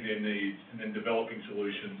 understanding their needs, and then developing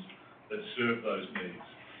solutions that serve those needs.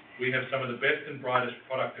 We have some of the best and brightest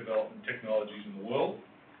product development technologists in the world,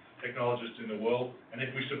 and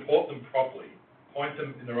if we support them properly, point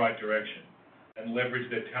them in the right direction, and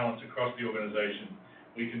leverage their talents across the organization,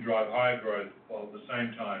 we can drive higher growth while at the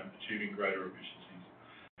same time achieving greater efficiencies.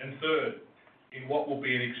 And third, in what will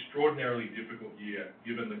be an extraordinarily difficult year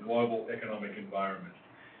given the global economic environment,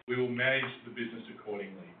 we will manage the business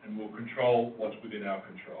accordingly and will control what's within our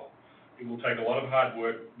control. It will take a lot of hard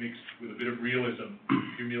work mixed with a bit of realism,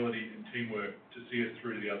 humility, and teamwork to see us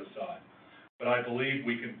through to the other side. But I believe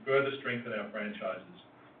we can further strengthen our franchises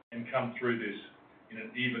and come through this in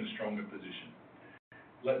an even stronger position.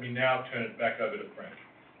 Let me now turn it back over to Frank.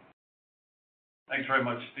 Thanks very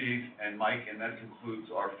much, Steve and Mike, and that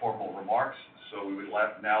concludes our formal remarks. So we would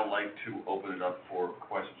now like to open it up for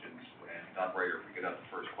questions. And operator, if we could have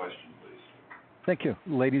the first question, please. Thank you.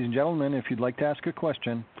 Ladies and gentlemen, if you'd like to ask a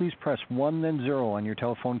question, please press 1 then 0 on your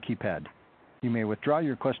telephone keypad. You may withdraw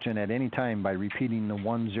your question at any time by repeating the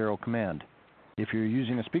 1-0 command. If you're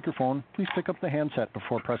using a speakerphone, please pick up the handset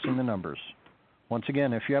before pressing the numbers. Once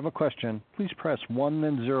again, if you have a question, please press 1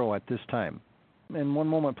 then 0 at this time. And one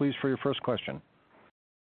moment, please, for your first question.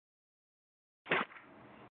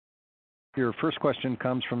 Your first question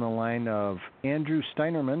comes from the line of Andrew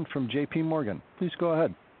Steinerman from J.P. Morgan. Please go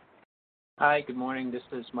ahead. Hi, good morning. This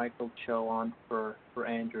is Michael Cho on for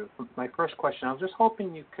Andrew. My first question, I was just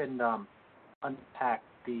hoping you can unpack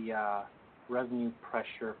the revenue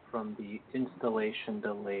pressure from the installation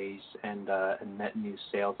delays and net new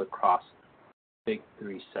sales across big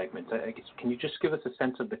three segments. I guess, can you just give us a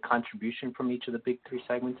sense of the contribution from each of the big three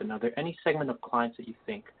segments? And are there any segment of clients that you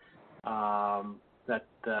think that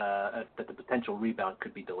the potential rebound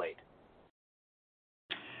could be delayed?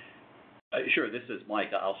 Sure, this is Mike.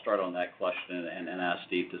 I'll start on that question and ask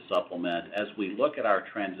Steve to supplement. As we look at our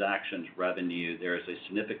transactions revenue, there is a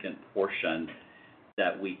significant portion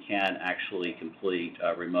that we can actually complete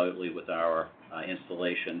remotely with our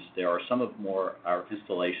installations. There are some of our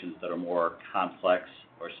installations that are more complex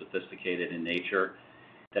or sophisticated in nature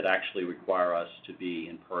that actually require us to be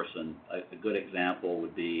in person. A good example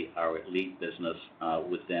would be our elite business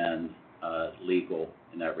within legal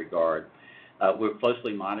in that regard. We're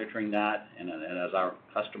closely monitoring that, and as our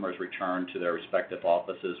customers return to their respective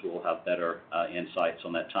offices, we'll have better insights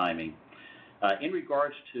on that timing. In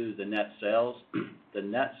regards to the net sales, the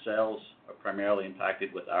net sales are primarily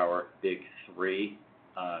impacted with our big three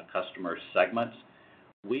customer segments.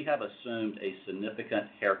 We have assumed a significant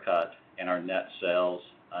haircut in our net sales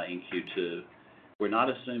in Q2. We're not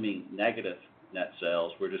assuming negative net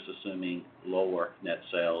sales. We're just assuming lower net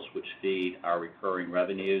sales, which feed our recurring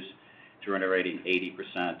revenues, generating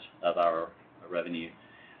 80% of our revenue.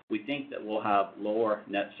 We think that we'll have lower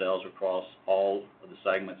net sales across all of the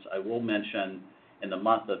segments. I will mention in the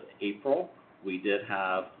month of April, we did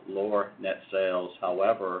have lower net sales.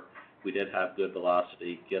 However, we did have good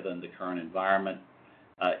velocity given the current environment.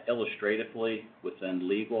 Illustratively, within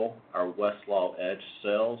legal, our Westlaw Edge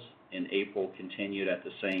sales in April continued at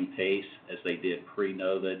the same pace as they did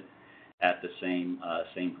pre-COVID at the same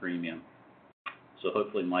premium. So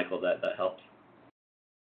hopefully, Michael, that helps.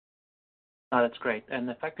 That's great. And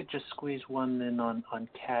if I could just squeeze one in on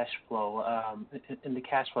cash flow. In the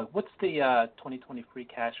cash flow, what's the 2020 free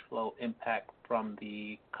cash flow impact from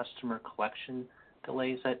the customer collection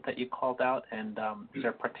delays that you called out? And is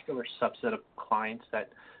there a particular subset of clients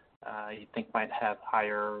that you think might have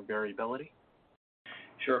higher variability?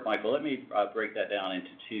 Sure, Michael. Let me break that down into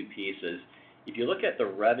two pieces. If you look at the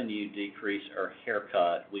revenue decrease or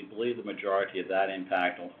haircut, we believe the majority of that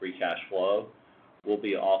impact on free cash flow will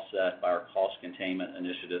be offset by our cost containment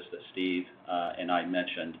initiatives that Steve and I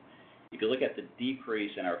mentioned. If you look at the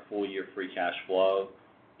decrease in our full-year free cash flow,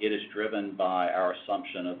 it is driven by our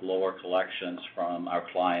assumption of lower collections from our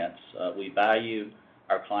clients. We value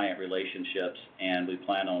our client relationships, and we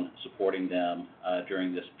plan on supporting them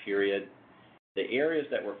during this period. The areas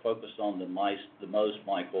that we're focused on the most,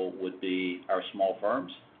 Michael, would be our small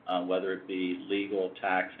firms, whether it be legal,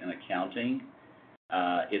 tax, and accounting.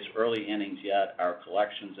 It's early innings yet. Our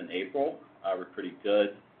collections in April were pretty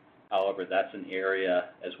good. However, that's an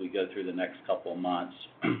area as we go through the next couple of months,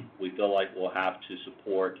 we feel like we'll have to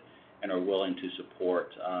support and are willing to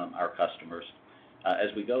support our customers.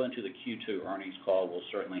 As we go into the Q2 earnings call, we'll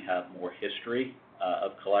certainly have more history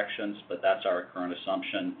of collections, but that's our current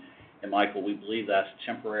assumption. And Michael, we believe that's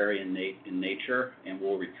temporary in nature, and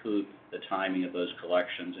we'll recoup the timing of those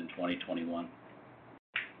collections in 2021.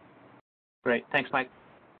 Great. Thanks, Mike.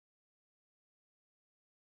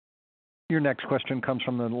 Your next question comes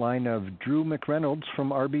from the line of Drew McReynolds from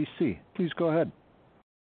RBC. Please go ahead.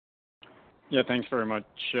 Yeah, thanks very much.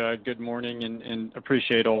 Good morning, and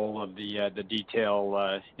appreciate all of the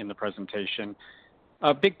detail in the presentation.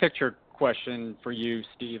 Big picture question for you,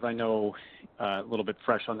 Steve. I know a little bit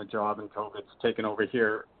fresh on the job and COVID's taken over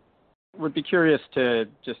here. Would be curious to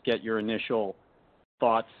just get your initial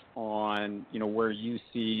thoughts on, where you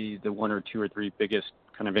see the one or two or three biggest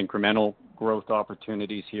kind of incremental growth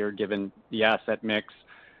opportunities here, given the asset mix,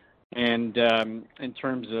 and in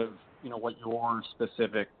terms of, what your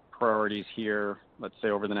specific priorities here, let's say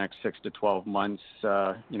over the next 6 to 12 months,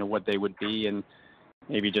 what they would be, and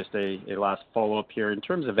maybe just a last follow-up here. In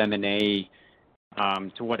terms of M&A,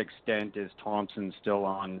 to what extent is Thomson still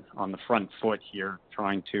on the front foot here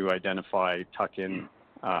trying to identify tuck-in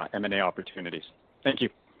M&A opportunities? Thank you.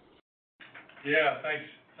 Yeah,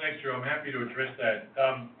 thanks, Drew. I'm happy to address that.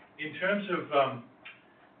 In terms of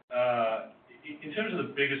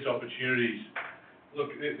the biggest opportunities,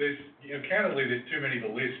 look, there's candidly there's too many to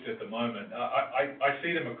list at the moment. I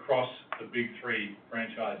see them across the big three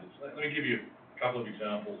franchises. Let me give you a couple of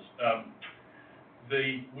examples.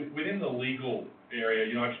 Within the legal area,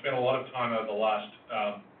 I've spent a lot of time over the last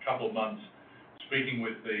couple of months speaking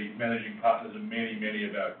with the managing partners of many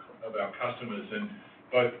of our customers, and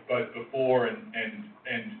both before and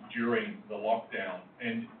during the lockdown.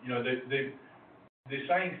 And they're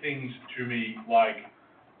saying things to me like,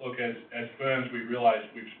 look, as firms, we realize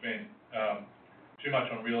we've spent too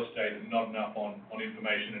much on real estate and not enough on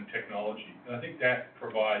information and technology. And I think that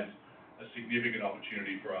provides a significant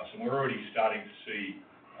opportunity for us, and we're already starting to see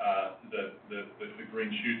the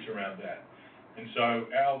green shoots around that. And so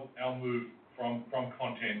our move from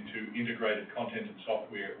content to integrated content and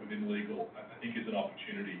software within legal, I think, is an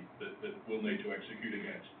opportunity that we'll need to execute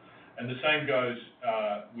against. And the same goes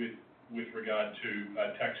with regard to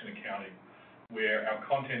tax and accounting, where our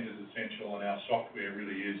content is essential and our software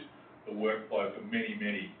really is the workflow for many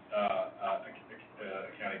accounting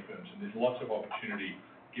firms. And there's lots of opportunity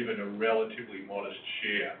given a relatively modest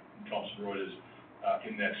share in Thomson Reuters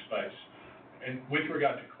in that space. And with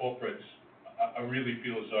regard to corporates, I really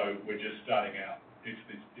feel as though we're just starting out. It's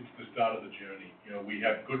the start of the journey. We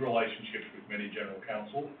have good relationships with many general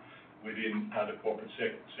counsel within the corporate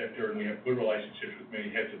sector, and we have good relationships with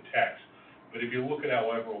many heads of tax. But if you look at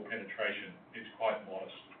our overall penetration, it's quite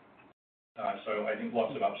modest. So I think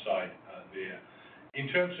lots of upside there.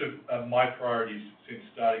 In terms of my priorities since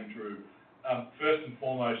starting, Drew, first and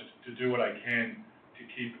foremost, to do what I can to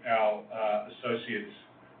keep our associates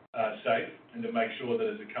safe and to make sure that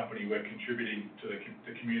as a company we're contributing to the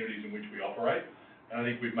communities in which we operate. And I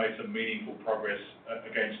think we've made some meaningful progress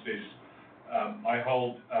against this. I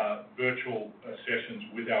hold virtual sessions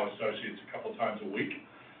with our associates a couple of times a week,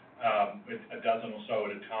 a dozen or so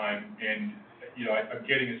at a time, and I'm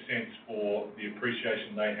getting a sense for the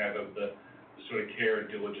appreciation they have of the sort of care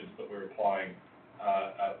and diligence that we're applying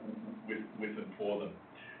with and for them.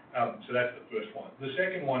 So that's the first one. The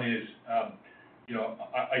second one is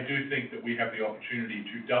I do think that we have the opportunity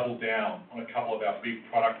to double down on a couple of our big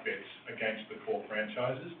product bets against the core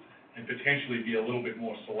franchises and potentially be a little bit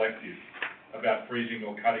more selective about freezing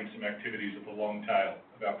or cutting some activities at the long tail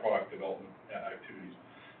of our product development activities.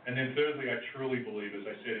 And then thirdly, I truly believe, as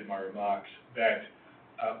I said in my remarks, that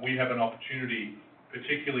we have an opportunity,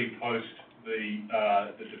 particularly post the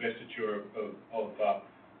divestiture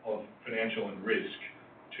of financial and risk,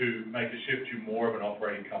 to make a shift to more of an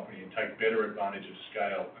operating company and take better advantage of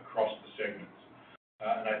scale across the segments.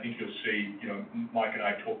 And I think you'll see, Mike and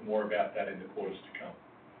I talk more about that in the quarters to come.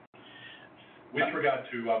 With regard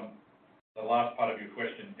to the last part of your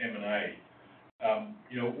question, M&A,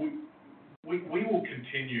 we will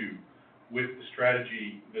continue with the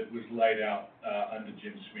strategy that was laid out under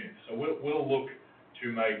Jim Smith. So we'll look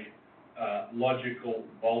to make logical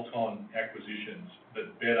bolt-on acquisitions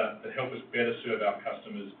that help us better serve our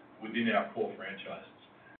customers within our core franchises.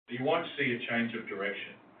 But you won't see a change of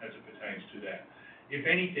direction as it pertains to that. If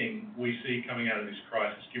anything, we see coming out of this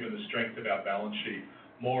crisis, given the strength of our balance sheet,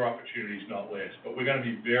 more opportunities, not less. But we're going to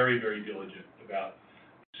be very, very diligent about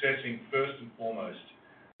assessing first and foremost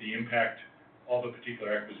the impact of a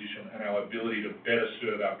particular acquisition and our ability to better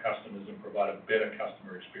serve our customers and provide a better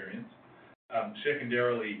customer experience.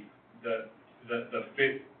 Secondarily, the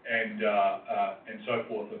fit and so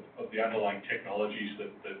forth of the underlying technologies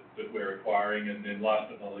that we're acquiring, and then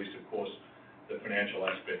last but not least, of course, the financial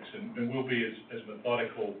aspects. And we'll be as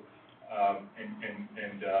methodical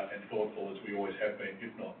and thoughtful as we always have been,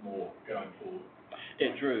 if not more, going forward. Yeah,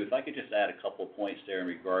 Drew, if I could just add a couple of points there in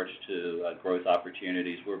regards to growth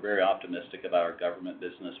opportunities. We're very optimistic about our government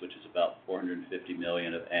business, which is about $450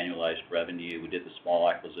 million of annualized revenue. We did the small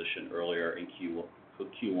acquisition earlier in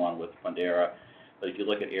Q1 with Fundera. But if you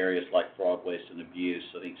look at areas like fraud, waste, and abuse,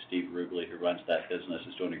 I think Steve Rubley, who runs that business,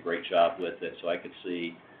 is doing a great job with it. So I could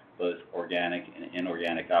see both organic and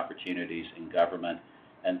inorganic opportunities in government.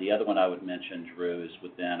 And the other one I would mention, Drew, is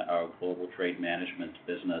within our global trade management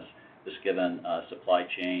business, just given supply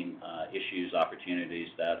chain issues, opportunities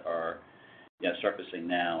that are surfacing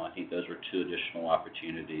now. I think those are two additional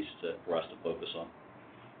opportunities for us to focus on.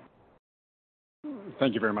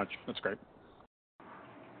 Thank you very much. That's great.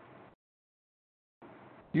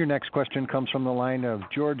 Your next question comes from the line of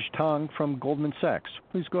George Tong from Goldman Sachs.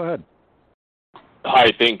 Please go ahead. Hi,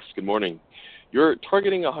 thanks. Good morning. You're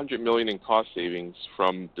targeting $100 million in cost savings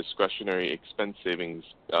from discretionary expense savings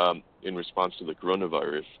in response to the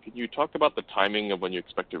coronavirus. Can you talk about the timing of when you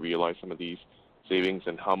expect to realize some of these savings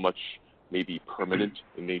and how much may be permanent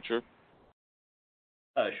in nature?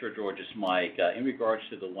 Sure, George. It's Mike. In regards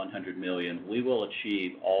to the $100 million, we will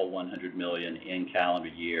achieve all $100 million in calendar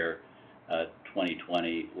year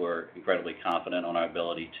 2020. We're incredibly confident on our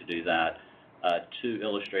ability to do that. Two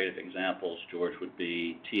illustrative examples, George, would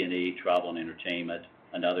be T&E, travel and entertainment.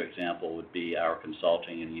 Another example would be our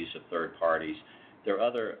consulting and use of third parties. There are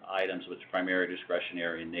other items which are primarily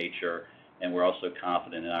discretionary in nature, and we're also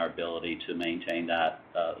confident in our ability to maintain that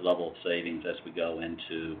level of savings as we go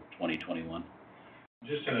into 2021.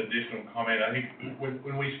 Just an additional comment. I think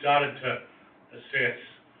when we started to assess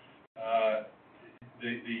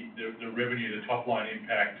the revenue, the top line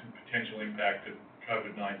impact and potential impact of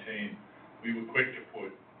COVID-19, we were quick to put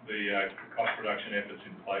the cost reduction efforts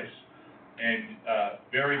in place and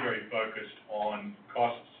very, very focused on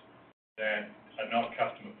costs that are not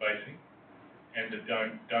customer facing and that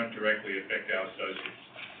don't directly affect our associates.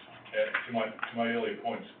 To my earlier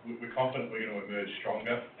points, we're confident we're going to emerge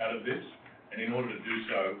stronger out of this, and in order to do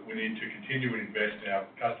so, we need to continue to invest in our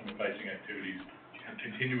customer facing activities and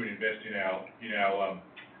continue to invest in our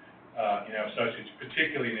associates,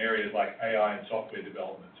 particularly in areas like AI and software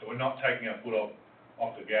development. So we're not taking our foot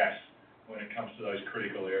off the gas when it comes to those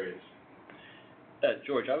critical areas.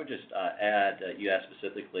 George, I would just add, you asked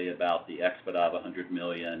specifically about the expedite of $100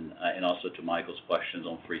 million, and also to Michael's questions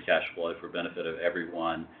on free cash flow for benefit of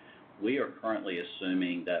everyone. We are currently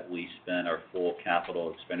assuming that we spend our full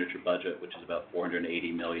capital expenditure budget, which is about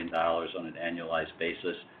 $480 million on an annualized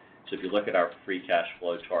basis. So if you look at our free cash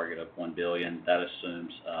flow target of $1 billion, that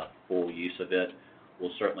assumes full use of it.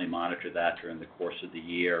 We'll certainly monitor that during the course of the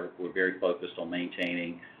year. We're very focused on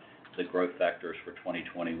maintaining the growth factors for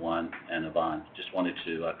 2021 and beyond. Just wanted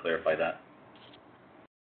to clarify that.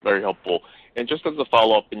 Very helpful. And just as a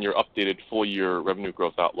follow-up, in your updated full-year revenue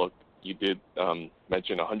growth outlook, you did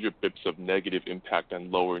mention 100 bips of negative impact on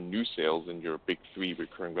lower new sales in your big three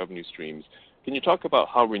recurring revenue streams. Can you talk about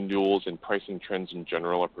how renewals and pricing trends in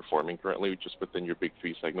general are performing currently, just within your big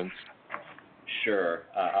three segments? Sure.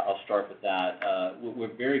 I'll start with that.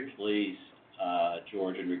 We're very pleased,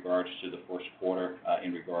 George, in regards to the first quarter,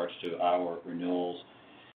 in regards to our renewals.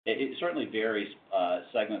 It certainly varies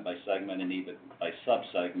segment by segment and even by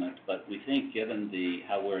sub-segment, but we think given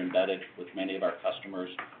how we're embedded with many of our customers,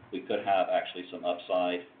 we could have actually some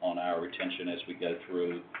upside on our retention as we go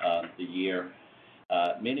through the year.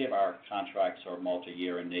 Many of our contracts are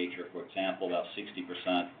multi-year in nature. For example, about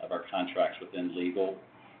 60% of our contracts within legal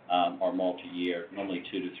are multi-year, normally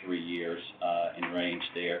 2 to 3 years in range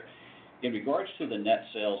there. In regards to the net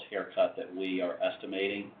sales haircut that we are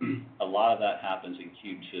estimating, a lot of that happens in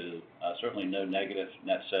Q2. Certainly no negative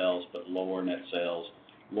net sales, but lower net sales.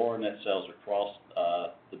 Lower net sales across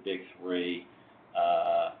the big three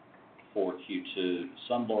for Q2.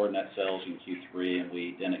 Some lower net sales in Q3, and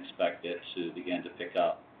we then expect it to begin to pick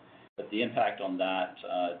up. But the impact on that,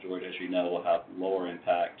 George, as you know, will have lower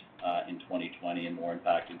impact in 2020 and more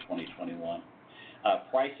impact in 2021.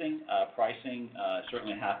 Pricing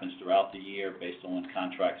certainly happens throughout the year based on when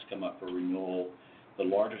contracts come up for renewal. The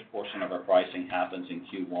largest portion of our pricing happens in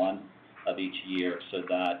Q1 of each year, so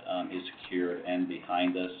that is secured and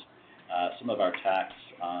behind us. Some of our tax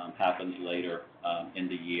happens later in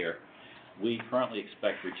the year. We currently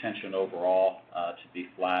expect retention overall to be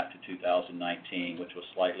flat to 2019, which was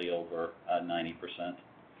slightly over 90%.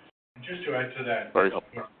 Just to add to that, very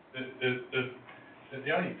helpful.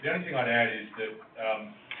 The only thing I'd add is that,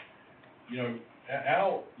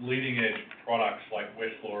 our leading edge products like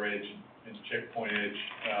Westlaw Edge and Checkpoint Edge,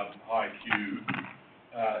 IQ,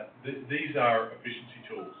 these are efficiency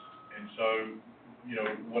tools. And so,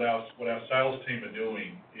 what our sales team are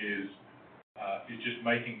doing is just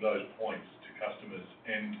making those points to customers.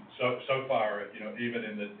 And so far, even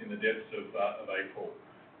in the depths of April,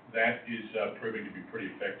 that is proving to be pretty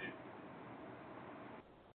effective.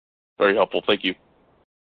 Very helpful. Thank you.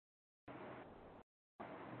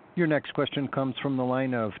 Your next question comes from the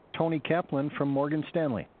line of Toni Kaplan from Morgan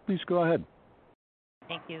Stanley. Please go ahead.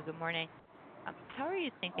 Thank you. Good morning. How are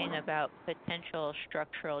you thinking about potential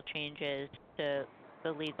structural changes to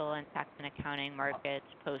the legal and tax and accounting markets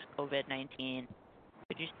post-COVID-19?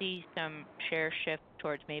 Could you see some share shift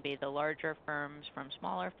towards maybe the larger firms from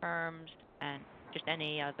smaller firms, and just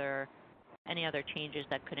any other changes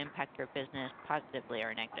that could impact your business positively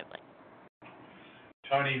or negatively?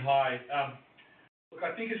 Tony, hi. Look,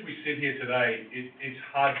 I think as we sit here today, it's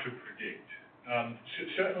hard to predict.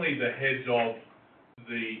 Certainly the heads of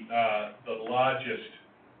the largest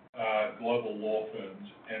global law firms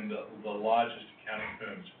and the largest accounting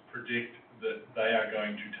firms predict that they are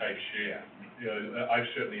going to take share. I've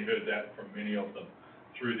certainly heard that from many of them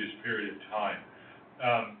through this period of time.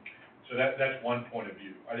 So that's one point of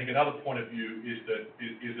view. I think another point of view is that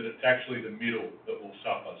it's actually the middle that will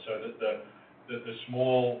suffer. So that the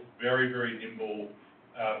small, very, very nimble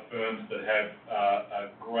firms that have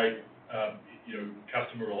great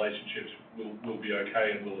customer relationships will be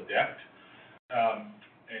okay and will adapt.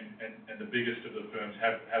 And the biggest of the firms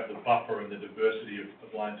have the buffer and the diversity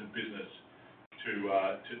of lines of business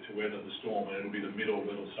to weather the storm, and it'll be the middle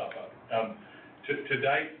that'll suffer. To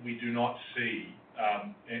date, we do not see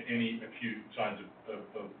any acute signs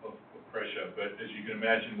of pressure, but as you can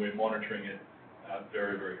imagine, we're monitoring it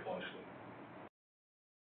very, very closely.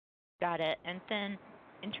 Got it. And then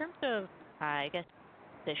in terms of, I guess,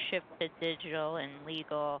 the shift to digital and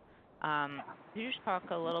legal, could you just talk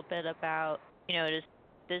a little bit about,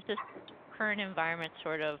 does this current environment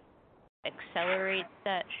sort of accelerate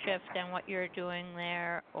that shift and what you're doing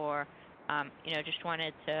there? Or, just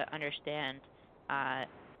wanted to understand,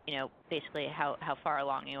 basically how far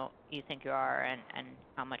along you think you are and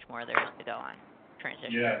how much more there is to go on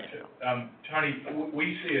transition to digital. Tony,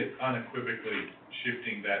 we see it unequivocally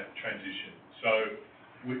shifting that transition. So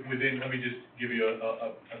let me just give you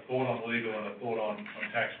a thought on legal and a thought on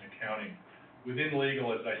tax and accounting. Within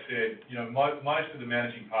legal, as I said, most of the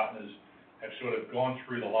managing partners have sort of gone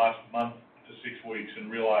through the last month to 6 weeks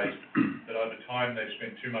and realized that over time they've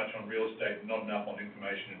spent too much on real estate and not enough on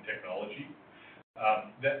information and technology.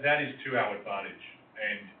 That is to our advantage.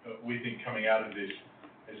 And we think coming out of this,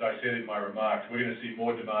 as I said in my remarks, we're going to see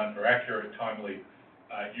more demand for accurate, timely,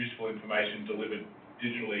 useful information delivered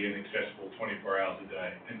digitally and accessible 24 hours a day.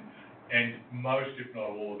 And most, if not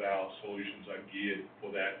all, of our solutions are geared for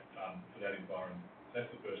that environment. That's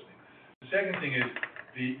the first thing. The second thing is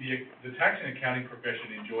the tax and accounting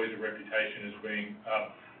profession enjoys a reputation as being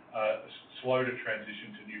slow to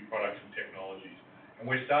transition to new products and technologies. And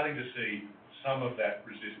we're starting to see some of that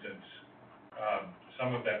resistance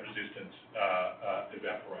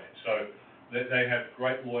evaporate. So they have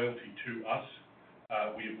great loyalty to us.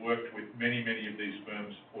 We've worked with many of these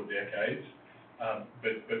firms for decades.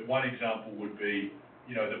 But one example would be,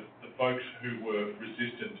 the folks who were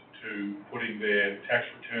resistant to putting their tax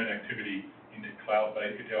return activity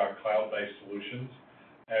into our cloud-based solutions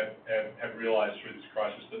have realized through this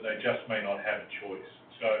crisis that they just may not have a choice.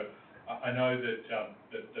 So I know that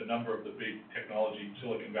the number of the big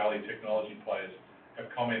Silicon Valley technology players have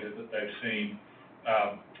commented that they've seen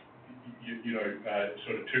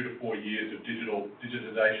sort of 2 to 4 years of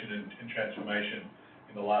digitization and transformation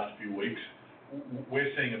in the last few weeks.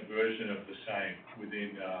 We're seeing a version of the same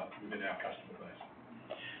within our customer base.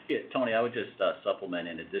 Yeah, Tony, I would just supplement,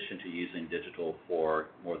 in addition to using digital for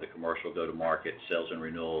more of the commercial go-to-market, sales and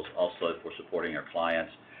renewals, also for supporting our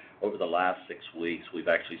clients. Over the last 6 weeks, we've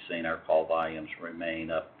actually seen our call volumes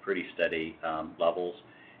remain up pretty steady levels,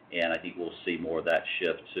 and I think we'll see more of that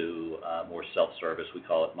shift to more self-service. We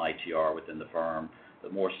call it MyTR within the firm,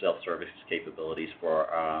 but more self-service capabilities for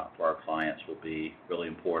our clients will be really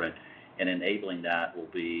important. And enabling that will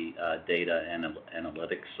be data and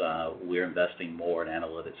analytics. We're investing more in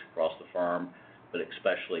analytics across the firm, but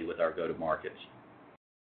especially with our go-to-markets.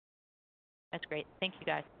 That's great. Thank you,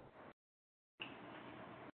 guys.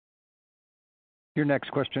 Your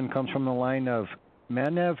next question comes from the line of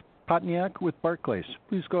Manav Patnaik with Barclays.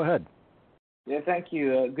 Please go ahead. Yeah, thank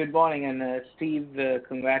you. Good morning, and Steve,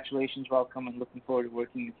 congratulations, welcome, and looking forward to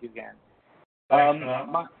working with you again. Thanks,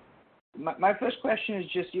 Manav. My first question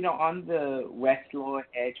is just, on the Westlaw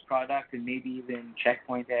Edge product and maybe even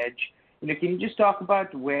Checkpoint Edge, can you just talk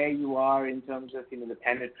about where you are in terms of, the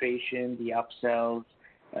penetration, the upsells,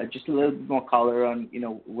 just a little bit more color on,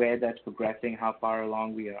 where that's progressing, how far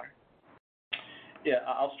along we are? Yeah,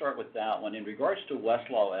 I'll start with that one. In regards to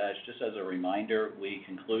Westlaw Edge, just as a reminder, we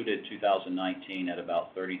concluded 2019 at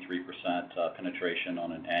about 33% penetration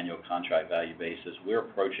on an annual contract value basis. We're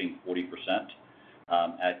approaching 40%.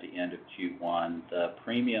 At the end of Q1. The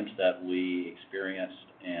premiums that we experienced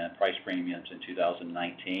and price premiums in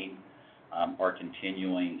 2019 are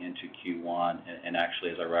continuing into Q1 and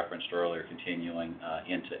actually, as I referenced earlier, continuing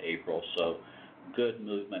into April. So good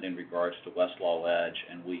movement in regards to Westlaw Edge,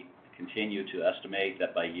 and we continue to estimate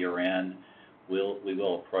that by year end we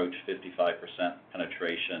will approach 55%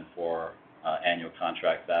 penetration for annual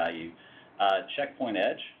contract value. Checkpoint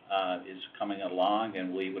Edge is coming along,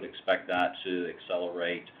 and we would expect that to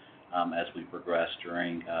accelerate as we progress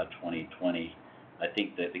during 2020. I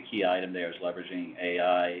think that the key item there is leveraging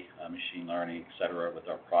AI, machine learning, et cetera, with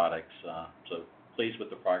our products. So pleased with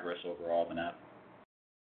the progress overall, Manav.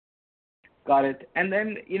 Got it. And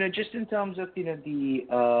then, just in terms of,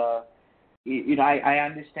 I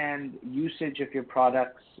understand usage of your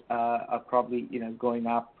products are probably, going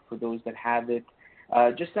up for those that have it.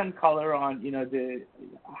 Just some color on,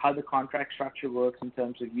 how the contract structure works in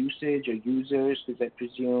terms of usage or users, because I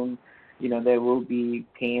presume, there will be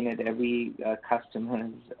pain at every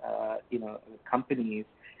customer's, companies.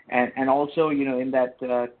 And also, in that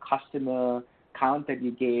customer count that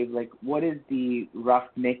you gave, like, what is the rough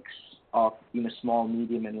mix of, small,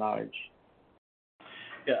 medium, and large?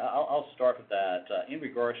 Yeah, I'll start with that. In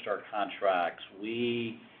regards to our contracts,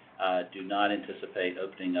 we do not anticipate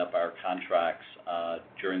opening up our contracts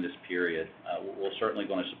during this period. We're certainly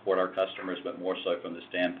going to support our customers, but more so from the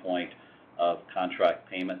standpoint of contract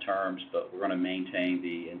payment terms, but we're going to maintain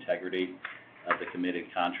the integrity of the committed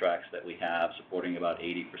contracts that we have, supporting about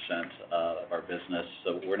 80% of our business.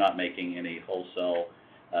 So we're not making any wholesale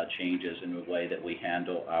changes in the way that we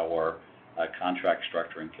handle our contract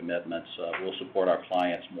structure and commitments. We'll support our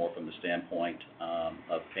clients more from the standpoint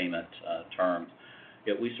of payment terms.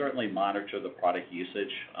 Yeah, we certainly monitor the product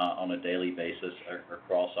usage on a daily basis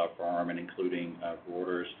across our firm and including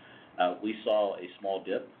Reuters. We saw a small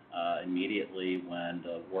dip immediately when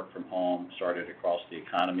the work from home started across the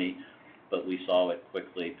economy, but we saw it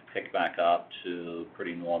quickly pick back up to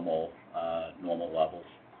pretty normal levels.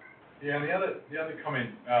 Yeah, and the other comment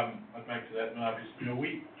I'd make to that, Mark, is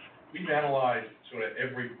we've analysed sort of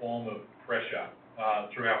every form of pressure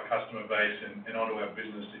through our customer base and onto our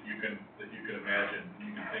business that you can imagine,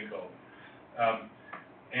 you can think of.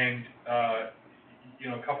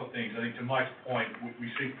 A couple of things. I think to Mike's point, we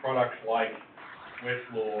see products like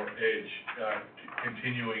Westlaw Edge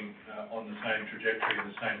continuing on the same trajectory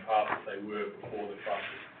and the same path as they were before the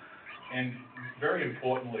crisis. And very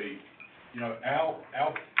importantly, our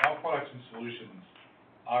products and solutions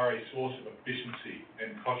are a source of efficiency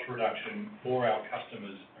and cost reduction for our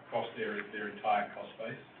customers across their entire cost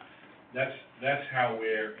base. That's how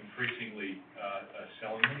we're increasingly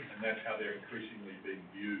selling them, and that's how they're increasingly being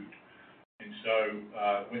viewed. And so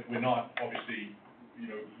we're not obviously,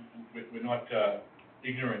 we're not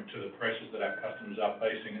ignorant to the pressures that our customers are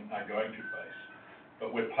facing and are going to face,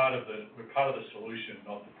 but we're part of the solution,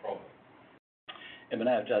 not the problem. And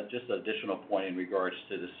Manav, just an additional point in regards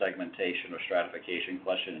to the segmentation or stratification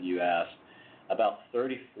question you asked. About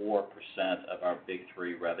 34% of our big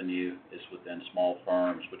three revenue is within small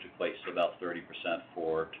firms, which equates to about 30%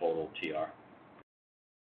 for total TR.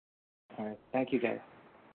 All right. Thank you, guys.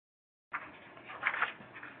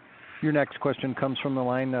 Your next question comes from the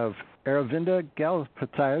line of Aravinda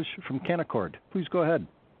Galappatthige from Canaccord. Please go ahead.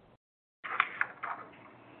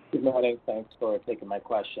 Good morning. Thanks for taking my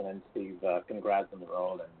question. And Steve, congrats on the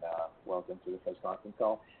role and welcome to the first conference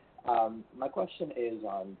call. My question is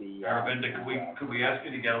on the... Aravinda, could we ask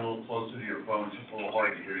you to get a little closer to your phone? It's just a little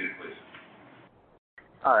hard to hear you, please.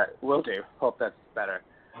 All right, will do. Hope that's better.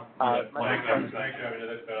 Thanks, Aravinda.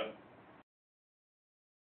 That's better.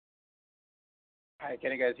 Hi,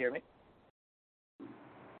 can you guys hear me?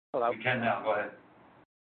 Hello? We can now. Go ahead.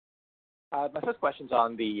 My first question's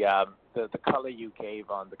on the color you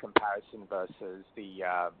gave on the comparison versus the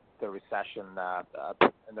recession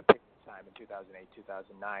in the peak time in 2008,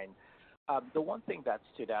 2009. The one thing that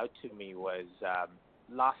stood out to me was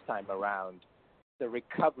last time around, the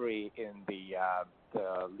recovery in the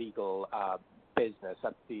legal business,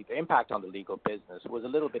 the impact on the legal business was a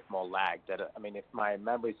little bit more lagged. I mean, if my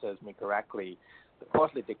memory serves me correctly, the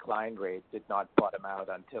quarterly decline rate did not bottom out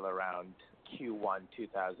until around Q1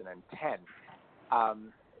 2010.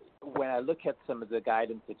 When I look at some of the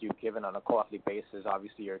guidance that you've given on a quarterly basis,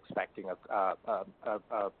 obviously you're expecting a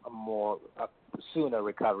more sooner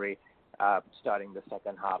recovery starting the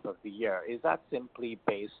second half of the year. Is that simply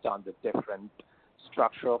based on the different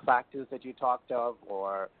structural factors that you talked of,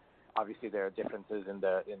 or obviously there are differences in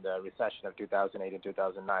the recession of 2008 and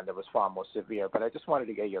 2009 that was far more severe? But I just wanted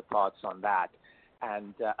to get your thoughts on that.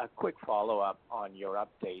 And a quick follow-up on your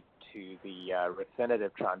update to the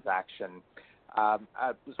Refinitiv transaction. I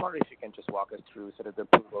was wondering if you can just walk us through sort of the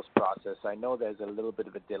approvals process. I know there's a little bit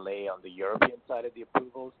of a delay on the European side of the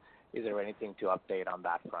approvals. Is there anything to update on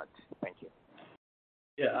that front? Thank you.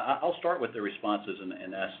 Yeah, I'll start with the responses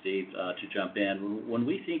and ask Steve to jump in. When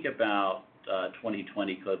we think about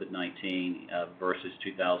 2020 COVID-19 versus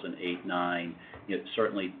 2008-9,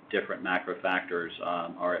 certainly different macro factors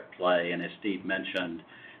are at play. And as Steve mentioned,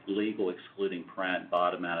 legal excluding print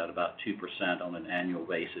bottomed out at about 2% on an annual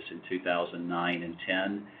basis in 2009 and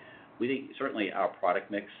 10. We think certainly our product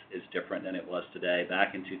mix is different than it was today.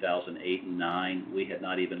 Back in 2008 and 9, we had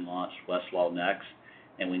not even launched Westlaw Next,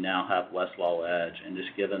 and we now have Westlaw Edge. And just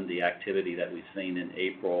given the activity that we've seen in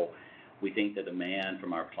April, we think the demand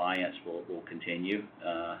from our clients will continue,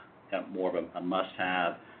 kind of more of a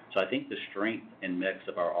must-have. So I think the strength and mix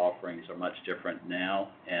of our offerings are much different now,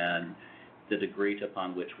 and the degree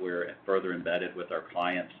upon which we're further embedded with our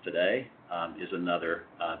clients today is another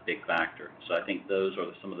big factor. So I think those are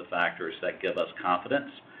some of the factors that give us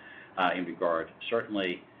confidence in regard.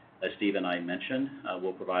 Certainly, as Steve and I mentioned,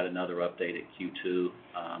 we'll provide another update at Q2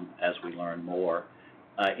 as we learn more.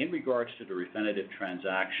 In regards to the Refinitiv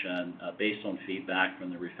transaction, based on feedback from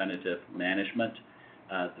the Refinitiv management,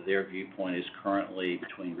 their viewpoint is currently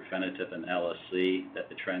between Refinitiv and LSC that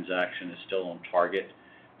the transaction is still on target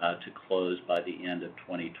to close by the end of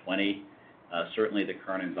 2020. Certainly the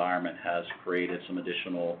current environment has created some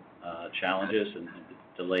additional challenges and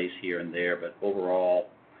delays here and there, but overall,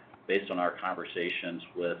 based on our conversations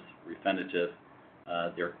with Refinitiv,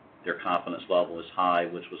 their confidence level is high,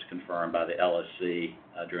 which was confirmed by the LSC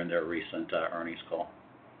during their recent earnings call.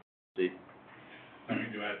 Steve?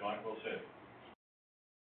 Nothing to add, Mike. Well said.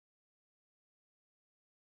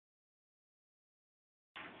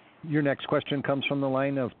 Your next question comes from the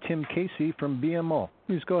line of Tim Casey from BMO.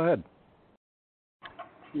 Please go ahead.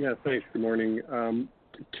 Yeah, thanks. Good morning.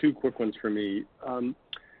 Two quick ones for me.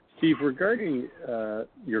 Steve, regarding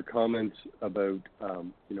your comments about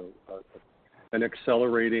an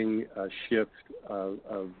accelerating shift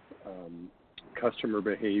of customer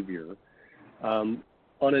behavior, on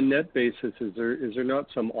a net basis, is there not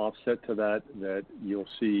some offset to that you'll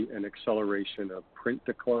see an acceleration of print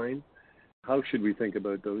decline? How should we think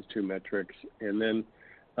about those two metrics? And then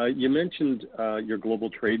you mentioned your global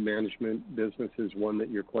trade management business is one that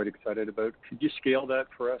you're quite excited about. Could you scale that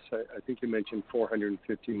for us? I think you mentioned $450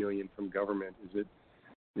 million from government. Is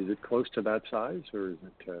it close to that size, or is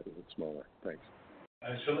it smaller? Thanks.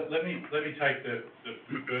 So let me take the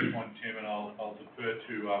first one, Tim, and I'll defer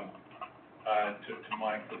to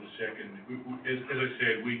Mike for the second. As I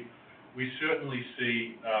said, we certainly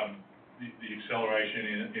see the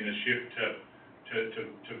acceleration in a shift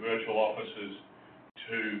to virtual offices,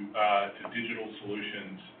 to digital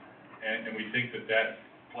solutions, and we think that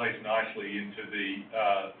plays nicely into the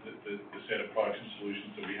set of products and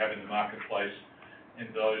solutions that we have in the marketplace and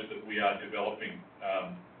those that we are developing,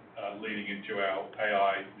 leading into our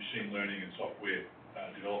AI, machine learning, and software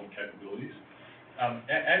development capabilities.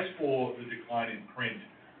 As for the decline in print,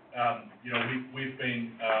 we've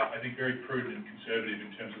been, I think, very prudent and conservative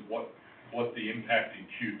in terms of what the impact in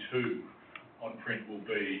Q2 on print will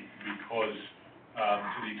be, because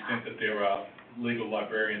to the extent that there are legal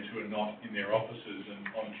librarians who are not in their offices and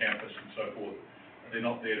on campus and so forth, they're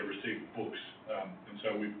not there to receive books, and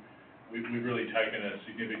so we've really taken a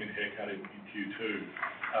significant haircut in Q2,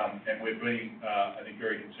 and we're being, I think,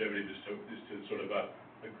 very conservative as to sort of a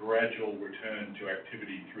gradual return to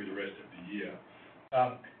activity through the rest of the year.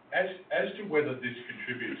 As to whether this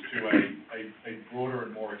contributes to a broader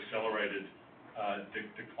and more accelerated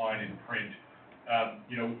decline in print,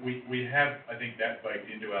 we have, I think, that baked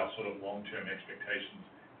into our sort of long-term expectations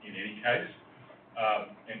in any case,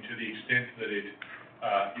 and to the extent that it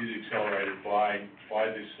is accelerated by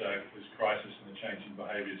this crisis and the change in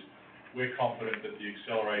behaviours, we're confident that the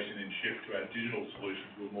acceleration and shift to our digital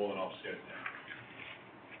solutions will more than offset that.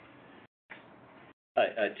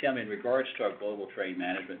 Tim, in regards to our global trade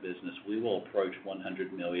management business, we will approach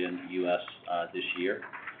 $100 million US this year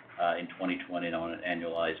in 2020 on an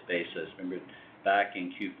annualized basis. Remember, back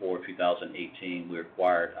in Q4 2018, we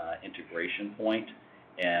acquired Integration Point,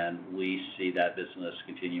 and we see that business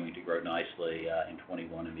continuing to grow nicely in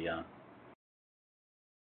 21 and beyond.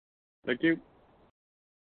 Thank you.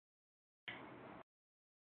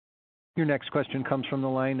 Your next question comes from the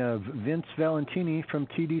line of Vince Valentini from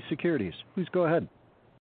TD Securities. Please go ahead.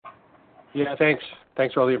 Yeah, thanks.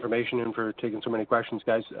 Thanks for all the information and for taking so many questions,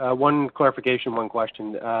 guys. One clarification, one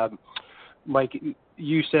question. Mike,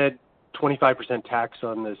 you said 25% tax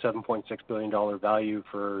on the $7.6 billion value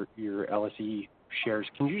for your LSE shares.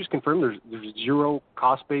 Can you just confirm there's zero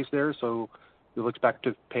cost base there, so you'll expect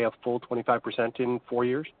to pay a full 25% in 4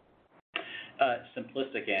 years?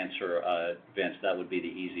 Simplistic answer, Vince, that would be the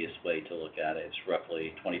easiest way to look at it. It's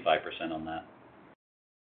roughly 25% on that.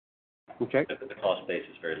 Okay. The cost base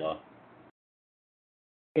is very low.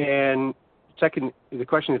 And second, the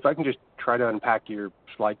question, if I can just try to unpack your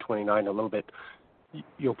slide 29 a little bit.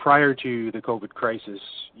 Prior to the COVID crisis,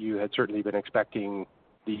 you had certainly been expecting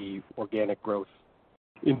the organic growth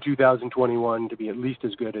in 2021 to be at least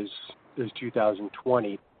as good as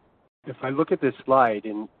 2020. If I look at this slide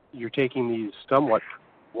and you're taking these somewhat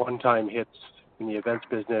one-time hits in the events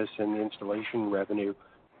business and the installation revenue,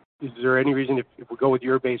 is there any reason, if we go with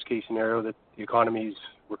your base case scenario, that the economy's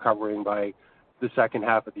recovering by the second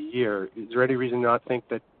half of the year, is there any reason not think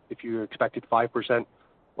that if you expected 5%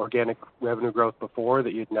 organic revenue growth before,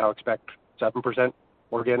 that you'd now expect 7%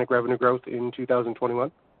 organic revenue growth in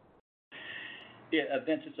 2021? Yeah,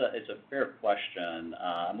 Vince, it's a fair question.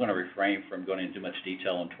 I'm going to refrain from going into much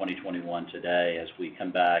detail on 2021 today. As we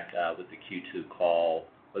come back with the Q2 call,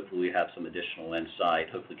 hopefully we have some additional insight.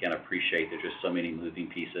 Hopefully can appreciate there's just so many moving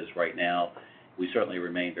pieces right now. We certainly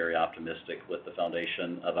remain very optimistic with the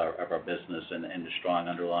foundation of our business and the strong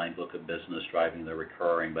underlying book of business driving the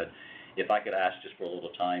recurring. But if I could ask just for a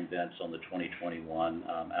little time, Vince, on the 2021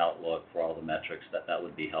 outlook for all the metrics, that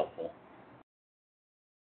would be helpful.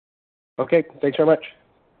 Okay, thanks very much.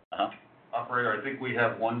 Operator, I think we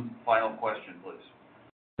have one final question, please.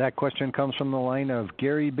 That question comes from the line of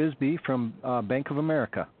Gary Bisbee from Bank of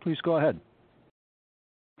America. Please go ahead.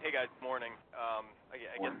 Hey, guys. Morning.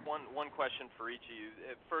 I guess one question for each of you.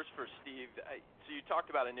 First for Steve. So you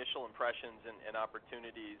talked about initial impressions and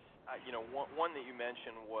opportunities. One that you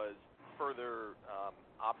mentioned was further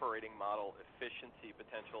operating model efficiency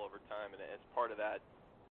potential over time, and as part of that,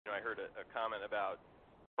 I heard a comment about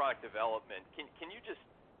product development. Can you just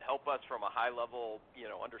help us from a high level,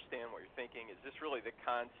 understand what you're thinking? Is this really the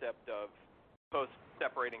concept of both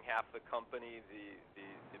separating half the company,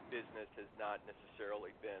 the business has not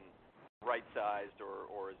necessarily been right-sized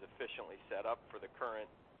or is efficiently set up for the current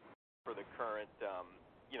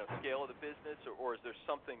scale of the business, or is there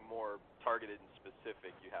something more targeted and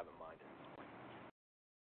specific you have in mind at this point?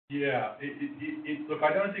 Yeah, look,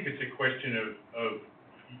 I don't think it's a question of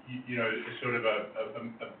sort of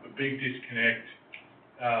a big disconnect,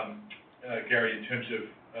 Gary, in terms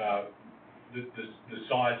of the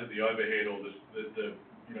size of the overhead or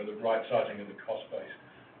the right sizing of the cost base.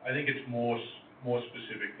 I think it's more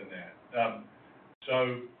specific than that.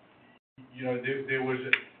 There was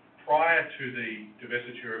prior to the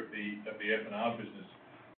divestiture of the F&R business,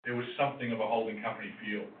 there was something of a holding company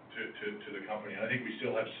feel to the company, and I think we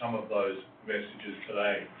still have some of those vestiges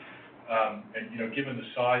today. And given the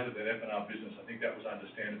size of that F&R business, I think that was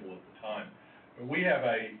understandable at the time. But we have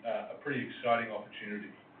a pretty exciting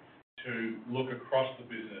opportunity to look across the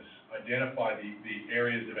business, identify the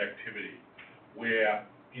areas of activity where,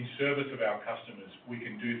 in service of our customers, we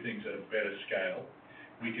can do things at a better scale.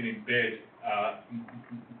 We can embed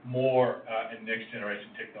more and next generation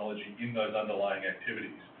technology in those underlying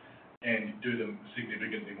activities and do them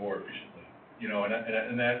significantly more efficiently.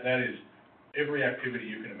 And that is every activity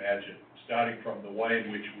you can imagine, starting from the way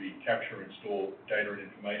in which we capture and store data and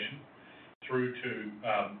information through to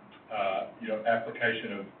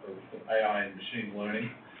application of AI and machine learning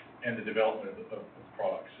and the development of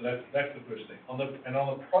products. So that's the first thing. On the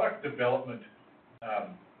product development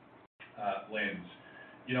lens,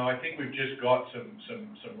 I think we've just got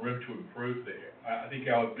some room to improve there. I think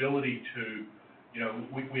our ability to,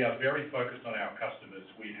 we are very focused on our customers.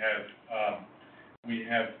 We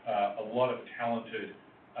have a lot of talented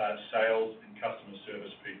sales and customer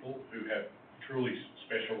service people who have truly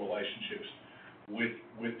special relationships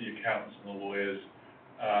with the accountants and the lawyers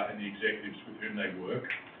and the executives with whom they work.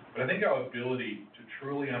 But I think our ability to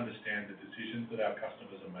truly understand the decisions that our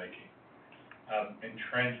customers are making and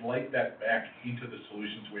translate that back into the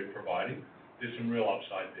solutions we're providing, there's some real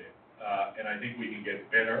upside there. And I think we can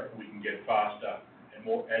get better, we can get faster and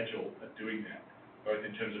more agile at doing that, both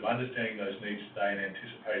in terms of understanding those needs today and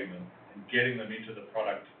anticipating them and getting them into the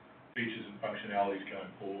product features and functionalities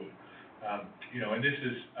going forward. And this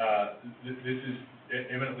is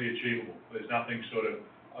eminently achievable. There's nothing sort of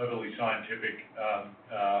overly scientific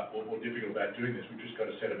or difficult about doing this. We've just got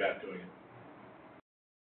to set about doing it.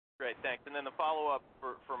 Great, thanks. And then the follow-up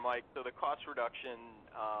for Mike. So the cost reduction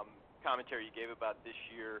commentary you gave about this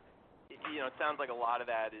year, it sounds like a lot of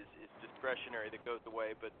that is discretionary that goes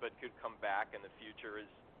away, but could come back in the future. Is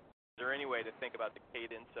there any way to think about the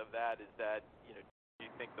cadence of that? Is that, do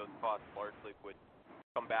you think those costs largely would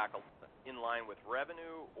come back in line with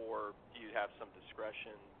revenue, or do you have some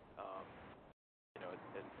discretion, as to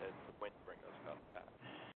when to bring those costs back?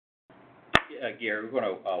 Yeah, Gary, we're going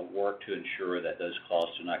to work to ensure that those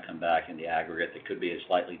costs do not come back in the aggregate. There could be a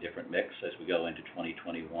slightly different mix as we go into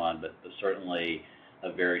 2021, but certainly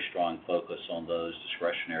a very strong focus on those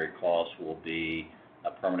discretionary costs will be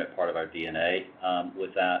a permanent part of our DNA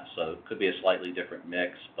with that. So it could be a slightly different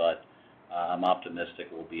mix, but I'm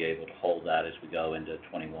optimistic we'll be able to hold that as we go into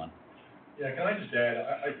 21. Yeah, can I just add,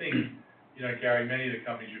 I think, Gary, many of the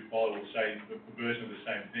companies you follow will say the version of the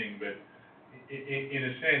same thing, but in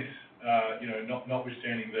a sense,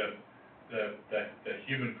 notwithstanding the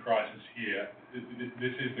human crisis here,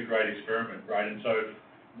 this is the great experiment, right? And so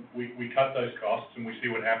we cut those costs and we see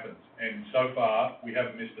what happens. And so far, we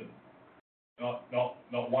haven't missed them. Not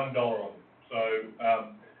 $1 of them. So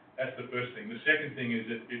that's the first thing. The second thing is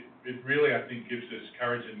that it really, I think, gives us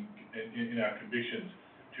courage in our convictions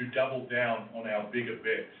to double down on our bigger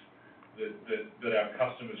bets that our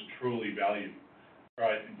customers truly value,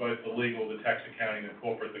 right? In both the legal, the tax accounting, the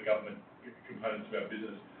corporate, the government components of our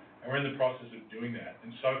business. And we're in the process of doing that.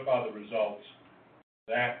 And so far, the results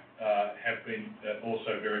that have been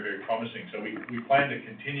also very, very promising. So we plan to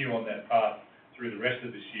continue on that path through the rest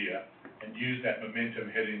of this year and use that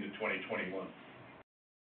momentum heading into 2021.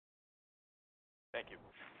 Thank you.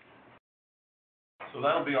 So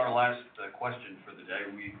that'll be our last question for the day.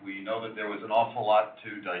 We know that there was an awful lot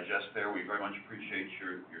to digest there. We very much appreciate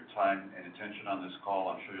your time and attention on this call.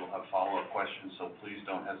 I'm sure you'll have follow-up questions, so please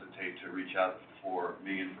don't hesitate to reach out for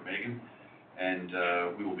me and for Megan,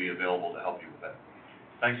 and we will be available to help you with that.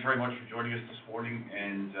 Thanks very much for joining us this morning,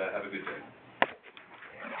 and have a good day.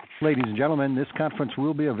 Ladies and gentlemen, this conference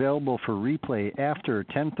will be available for replay after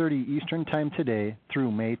 10:30 Eastern Time today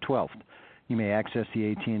through May 12th. You may access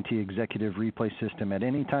the AT&T Executive Replay System at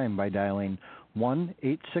any time by dialing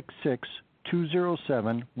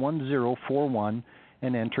 1-866-207-1041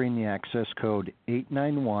 and entering the access code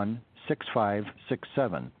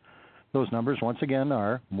 891-6567. Those numbers once again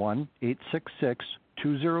are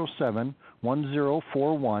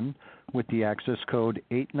 1-866-207-1041 with the access code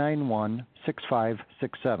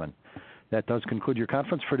 891-6567. That does conclude your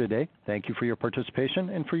conference for today. Thank you for your participation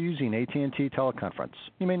and for using AT&T Teleconference.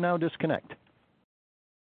 You may now disconnect.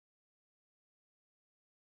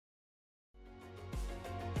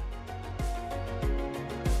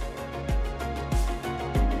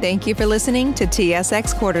 Thank you for listening to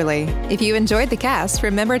TSX Quarterly. If you enjoyed the cast,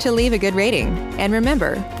 remember to leave a good rating. And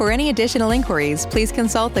remember, for any additional inquiries, please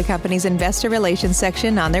consult the company's investor relations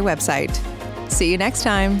section on their website. See you next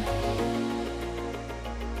time.